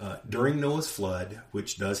 During Noah's flood,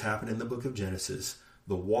 which does happen in the book of Genesis,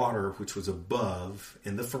 the water which was above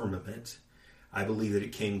in the firmament, I believe that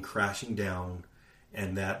it came crashing down,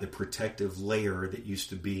 and that the protective layer that used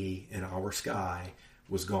to be in our sky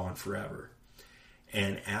was gone forever.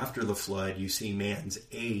 And after the flood, you see man's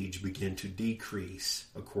age begin to decrease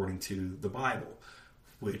according to the Bible,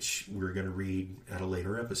 which we're going to read at a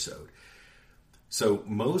later episode. So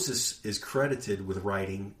Moses is credited with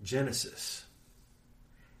writing Genesis.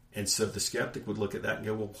 And so the skeptic would look at that and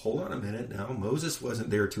go, well, hold on a minute now. Moses wasn't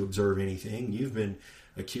there to observe anything. You've been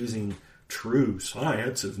accusing true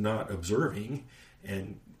science of not observing.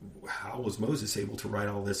 And how was Moses able to write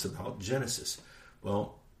all this about Genesis?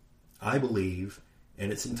 Well, I believe,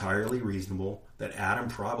 and it's entirely reasonable, that Adam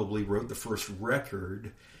probably wrote the first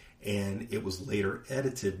record, and it was later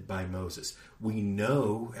edited by Moses. We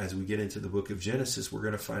know, as we get into the book of Genesis, we're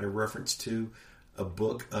going to find a reference to a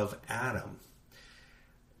book of Adam.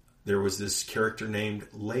 There was this character named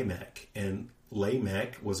Lamech, and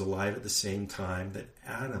Lamech was alive at the same time that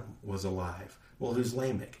Adam was alive. Well, who's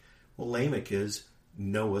Lamech? Well, Lamech is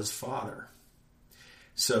Noah's father.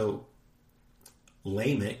 So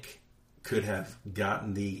Lamech could have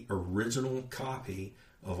gotten the original copy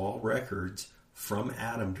of all records from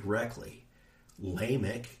Adam directly.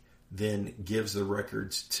 Lamech then gives the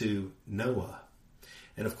records to Noah.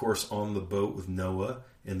 And of course, on the boat with Noah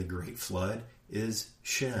in the great flood is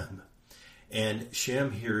Shem. And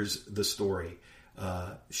Shem hears the story.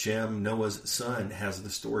 Shem, Noah's son, has the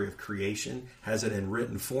story of creation, has it in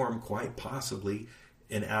written form, quite possibly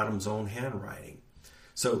in Adam's own handwriting.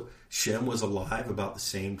 So Shem was alive about the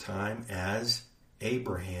same time as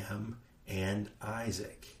Abraham and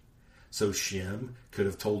Isaac. So Shem could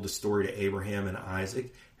have told the story to Abraham and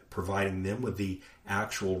Isaac, providing them with the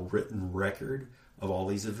actual written record of all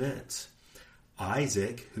these events.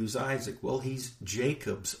 Isaac, who's Isaac? Well, he's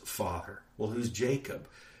Jacob's father. Well, who's Jacob?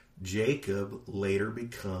 Jacob later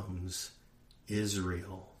becomes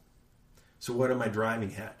Israel. So what am I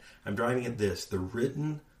driving at? I'm driving at this. The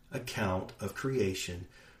written account of creation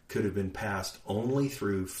could have been passed only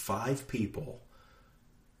through 5 people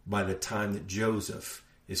by the time that Joseph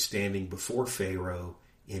is standing before Pharaoh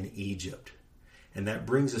in Egypt. And that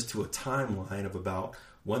brings us to a timeline of about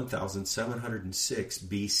 1706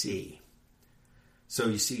 BC. So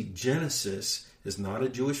you see, Genesis is not a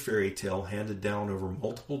Jewish fairy tale handed down over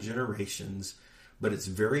multiple generations, but it's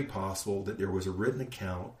very possible that there was a written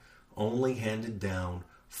account only handed down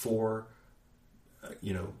for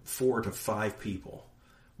 4 to 5 people,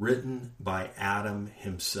 written by Adam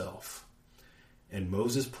himself. And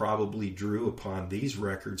Moses probably drew upon these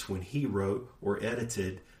records when he wrote or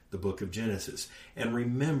edited the book of Genesis. And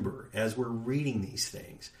remember, as we're reading these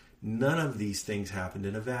things, none of these things happened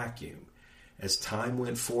in a vacuum. As time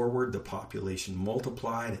went forward, the population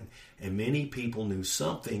multiplied, and many people knew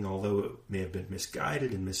something, although it may have been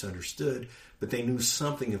misguided and misunderstood, but they knew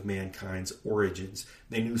something of mankind's origins.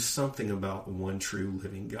 They knew something about the one true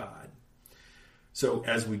living God. So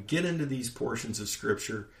as we get into these portions of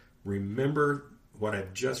Scripture, remember what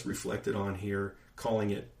I've just reflected on here,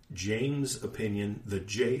 calling it James' opinion, the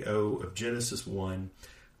J-O of Genesis 1.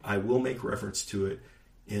 I will make reference to it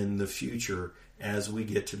in the future as we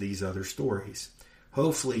get to these other stories.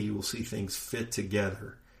 Hopefully you will see things fit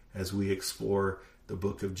together as we explore the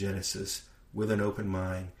book of Genesis with an open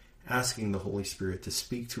mind, asking the Holy Spirit to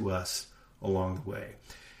speak to us along the way.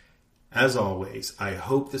 As always, I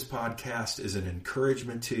hope this podcast is an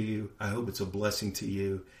encouragement to you. I hope it's a blessing to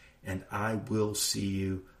you, and I will see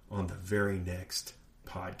you on the very next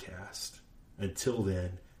podcast. Until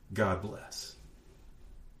then, God bless.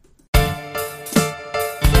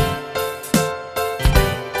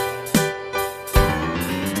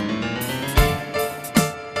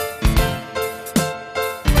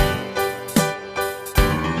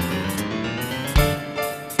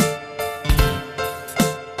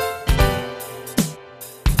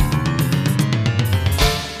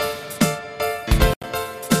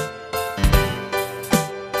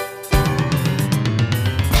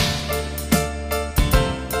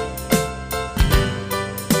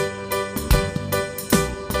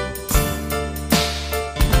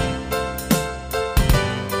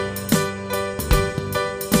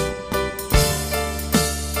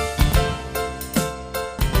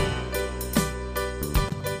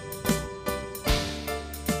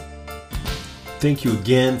 Thank you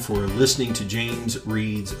again for listening to James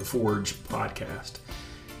Reads Forge podcast.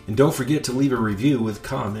 And don't forget to leave a review with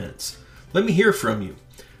comments. Let me hear from you.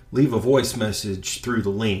 Leave a voice message through the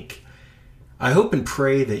link. I hope and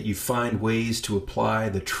pray that you find ways to apply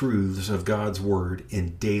the truths of God's Word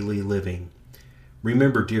in daily living.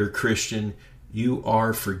 Remember, dear Christian, you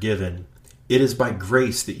are forgiven. It is by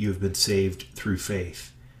grace that you have been saved through faith.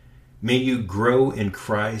 May you grow in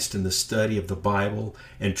Christ in the study of the Bible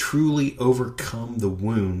and truly overcome the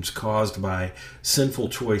wounds caused by sinful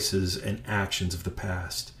choices and actions of the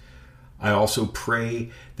past. I also pray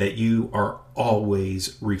that you are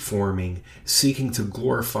always reforming, seeking to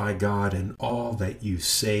glorify God in all that you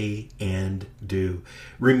say and do.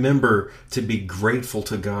 Remember to be grateful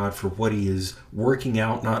to God for what He is working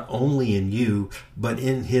out not only in you, but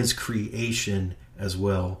in His creation as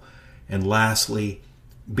well. And lastly,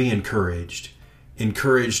 be encouraged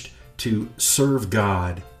to serve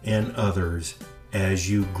God and others as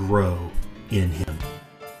you grow in Him.